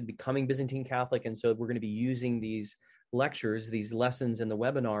are interested in becoming Byzantine Catholic. And so we're going to be using these lectures, these lessons and the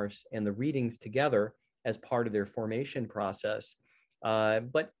webinars and the readings together as part of their formation process.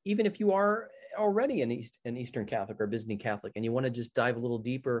 But even if you are already an Eastern Catholic or Byzantine Catholic and you want to just dive a little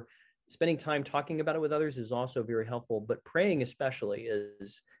deeper, spending time talking about it with others is also very helpful, but praying especially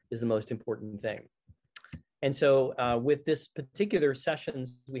is the most important thing. And so with this particular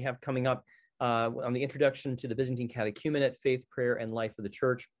sessions we have coming up on the introduction to the Byzantine Catechumenate, faith, prayer, and life of the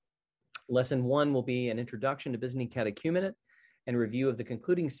church, lesson 1 will be an introduction to Byzantine Catechumenate and review of the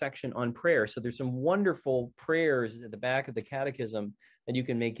concluding section on prayer. So there's some wonderful prayers at the back of the catechism that you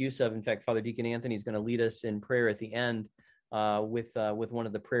can make use of. In fact, Father Deacon Anthony is going to lead us in prayer at the end with one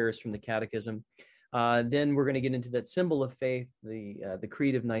of the prayers from the catechism. Then we're going to get into that symbol of faith, the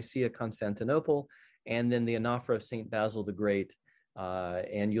Creed of Nicaea, Constantinople, and then the Anaphora of St. Basil the Great.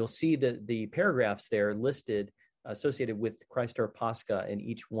 And you'll see that the paragraphs there listed associated with Christ Our Pascha in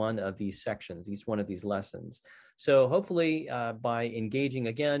each one of these sections, each one of these lessons. So hopefully by engaging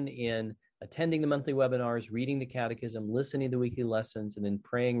again in attending the monthly webinars, reading the catechism, listening to the weekly lessons, and then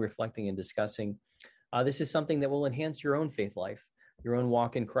praying, reflecting, and discussing, this is something that will enhance your own faith life, your own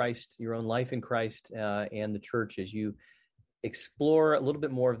walk in Christ, your own life in Christ, and the church as you explore a little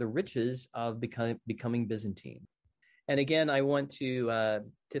bit more of the riches of becoming Byzantine. And again, I want to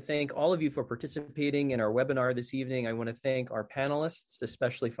thank all of you for participating in our webinar this evening. I want to thank our panelists,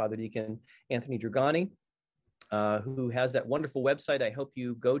 especially Father Deacon Anthony Dragani, who has that wonderful website I hope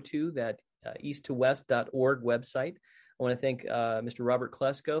you go to, that easttowest.org website. I want to thank Mr. Robert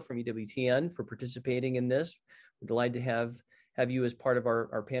Klesko from EWTN for participating in this. We're delighted to have you as part of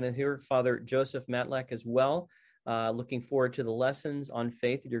our panel here. Father Joseph Matlack as well. Looking forward to the lessons on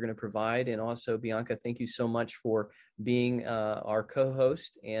faith that you're going to provide. And also, Bianca, thank you so much for being our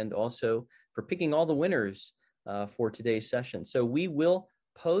co-host and also for picking all the winners for today's session. So we will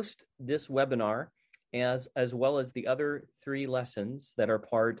post this webinar as well as the other 3 lessons that are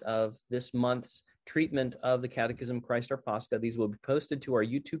part of this month's treatment of the Catechism Christ Our Pascha. These will be posted to our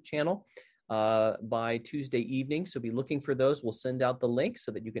YouTube channel by Tuesday evening. So be looking for those. We'll send out the link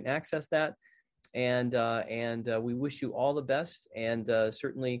so that you can access that. And we wish you all the best, and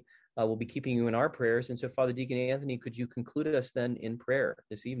certainly we'll be keeping you in our prayers. And so, Father Deacon Anthony, could you conclude us then in prayer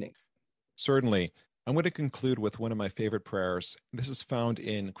this evening? Certainly. I'm going to conclude with one of my favorite prayers. This is found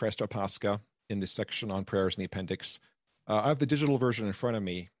in Christ Our Pascha in the section on prayers in the appendix. I have the digital version in front of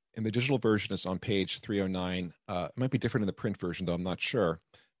me, and the digital version is on page 309. It might be different in the print version, though I'm not sure.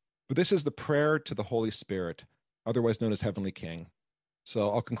 But this is the prayer to the Holy Spirit, otherwise known as Heavenly King. So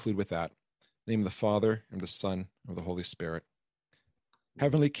I'll conclude with that. In the name of the Father, and the Son, and of the Holy Spirit.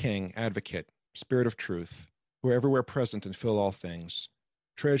 Heavenly King, Advocate, Spirit of Truth, who are everywhere present and fill all things,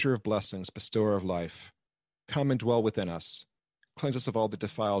 treasure of blessings, bestower of life, come and dwell within us, cleanse us of all that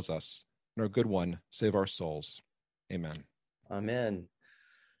defiles us, and our good one, save our souls. Amen. Amen.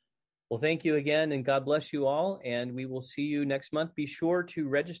 Well, thank you again, and God bless you all, and we will see you next month. Be sure to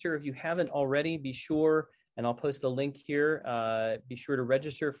register if you haven't already. Be sure, and I'll post the link here, be sure to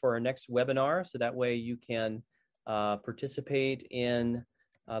register for our next webinar, so that way you can participate in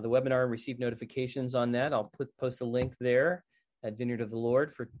the webinar and receive notifications on that. I'll post a link there at Vineyard of the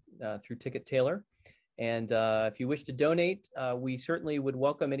Lord through Ticket Tailor. And if you wish to donate, we certainly would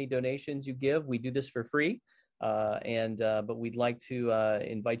welcome any donations you give. We do this for free, but we'd like to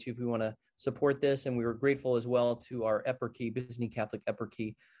invite you if you want to support this. And we were grateful as well to our Eparchy, Byzantine Catholic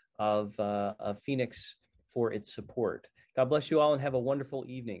Eparchy of Phoenix, for its support. God bless you all and have a wonderful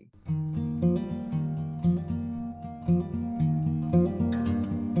evening.